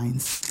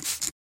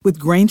shines. With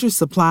Grainger's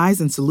supplies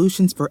and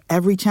solutions for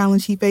every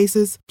challenge he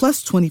faces,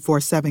 plus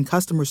 24/7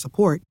 customer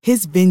support,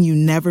 his venue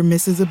never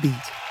misses a beat.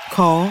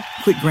 Call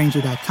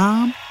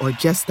quickgrainger.com or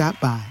just stop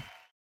by.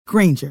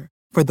 Grainger,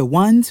 for the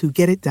ones who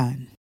get it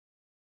done.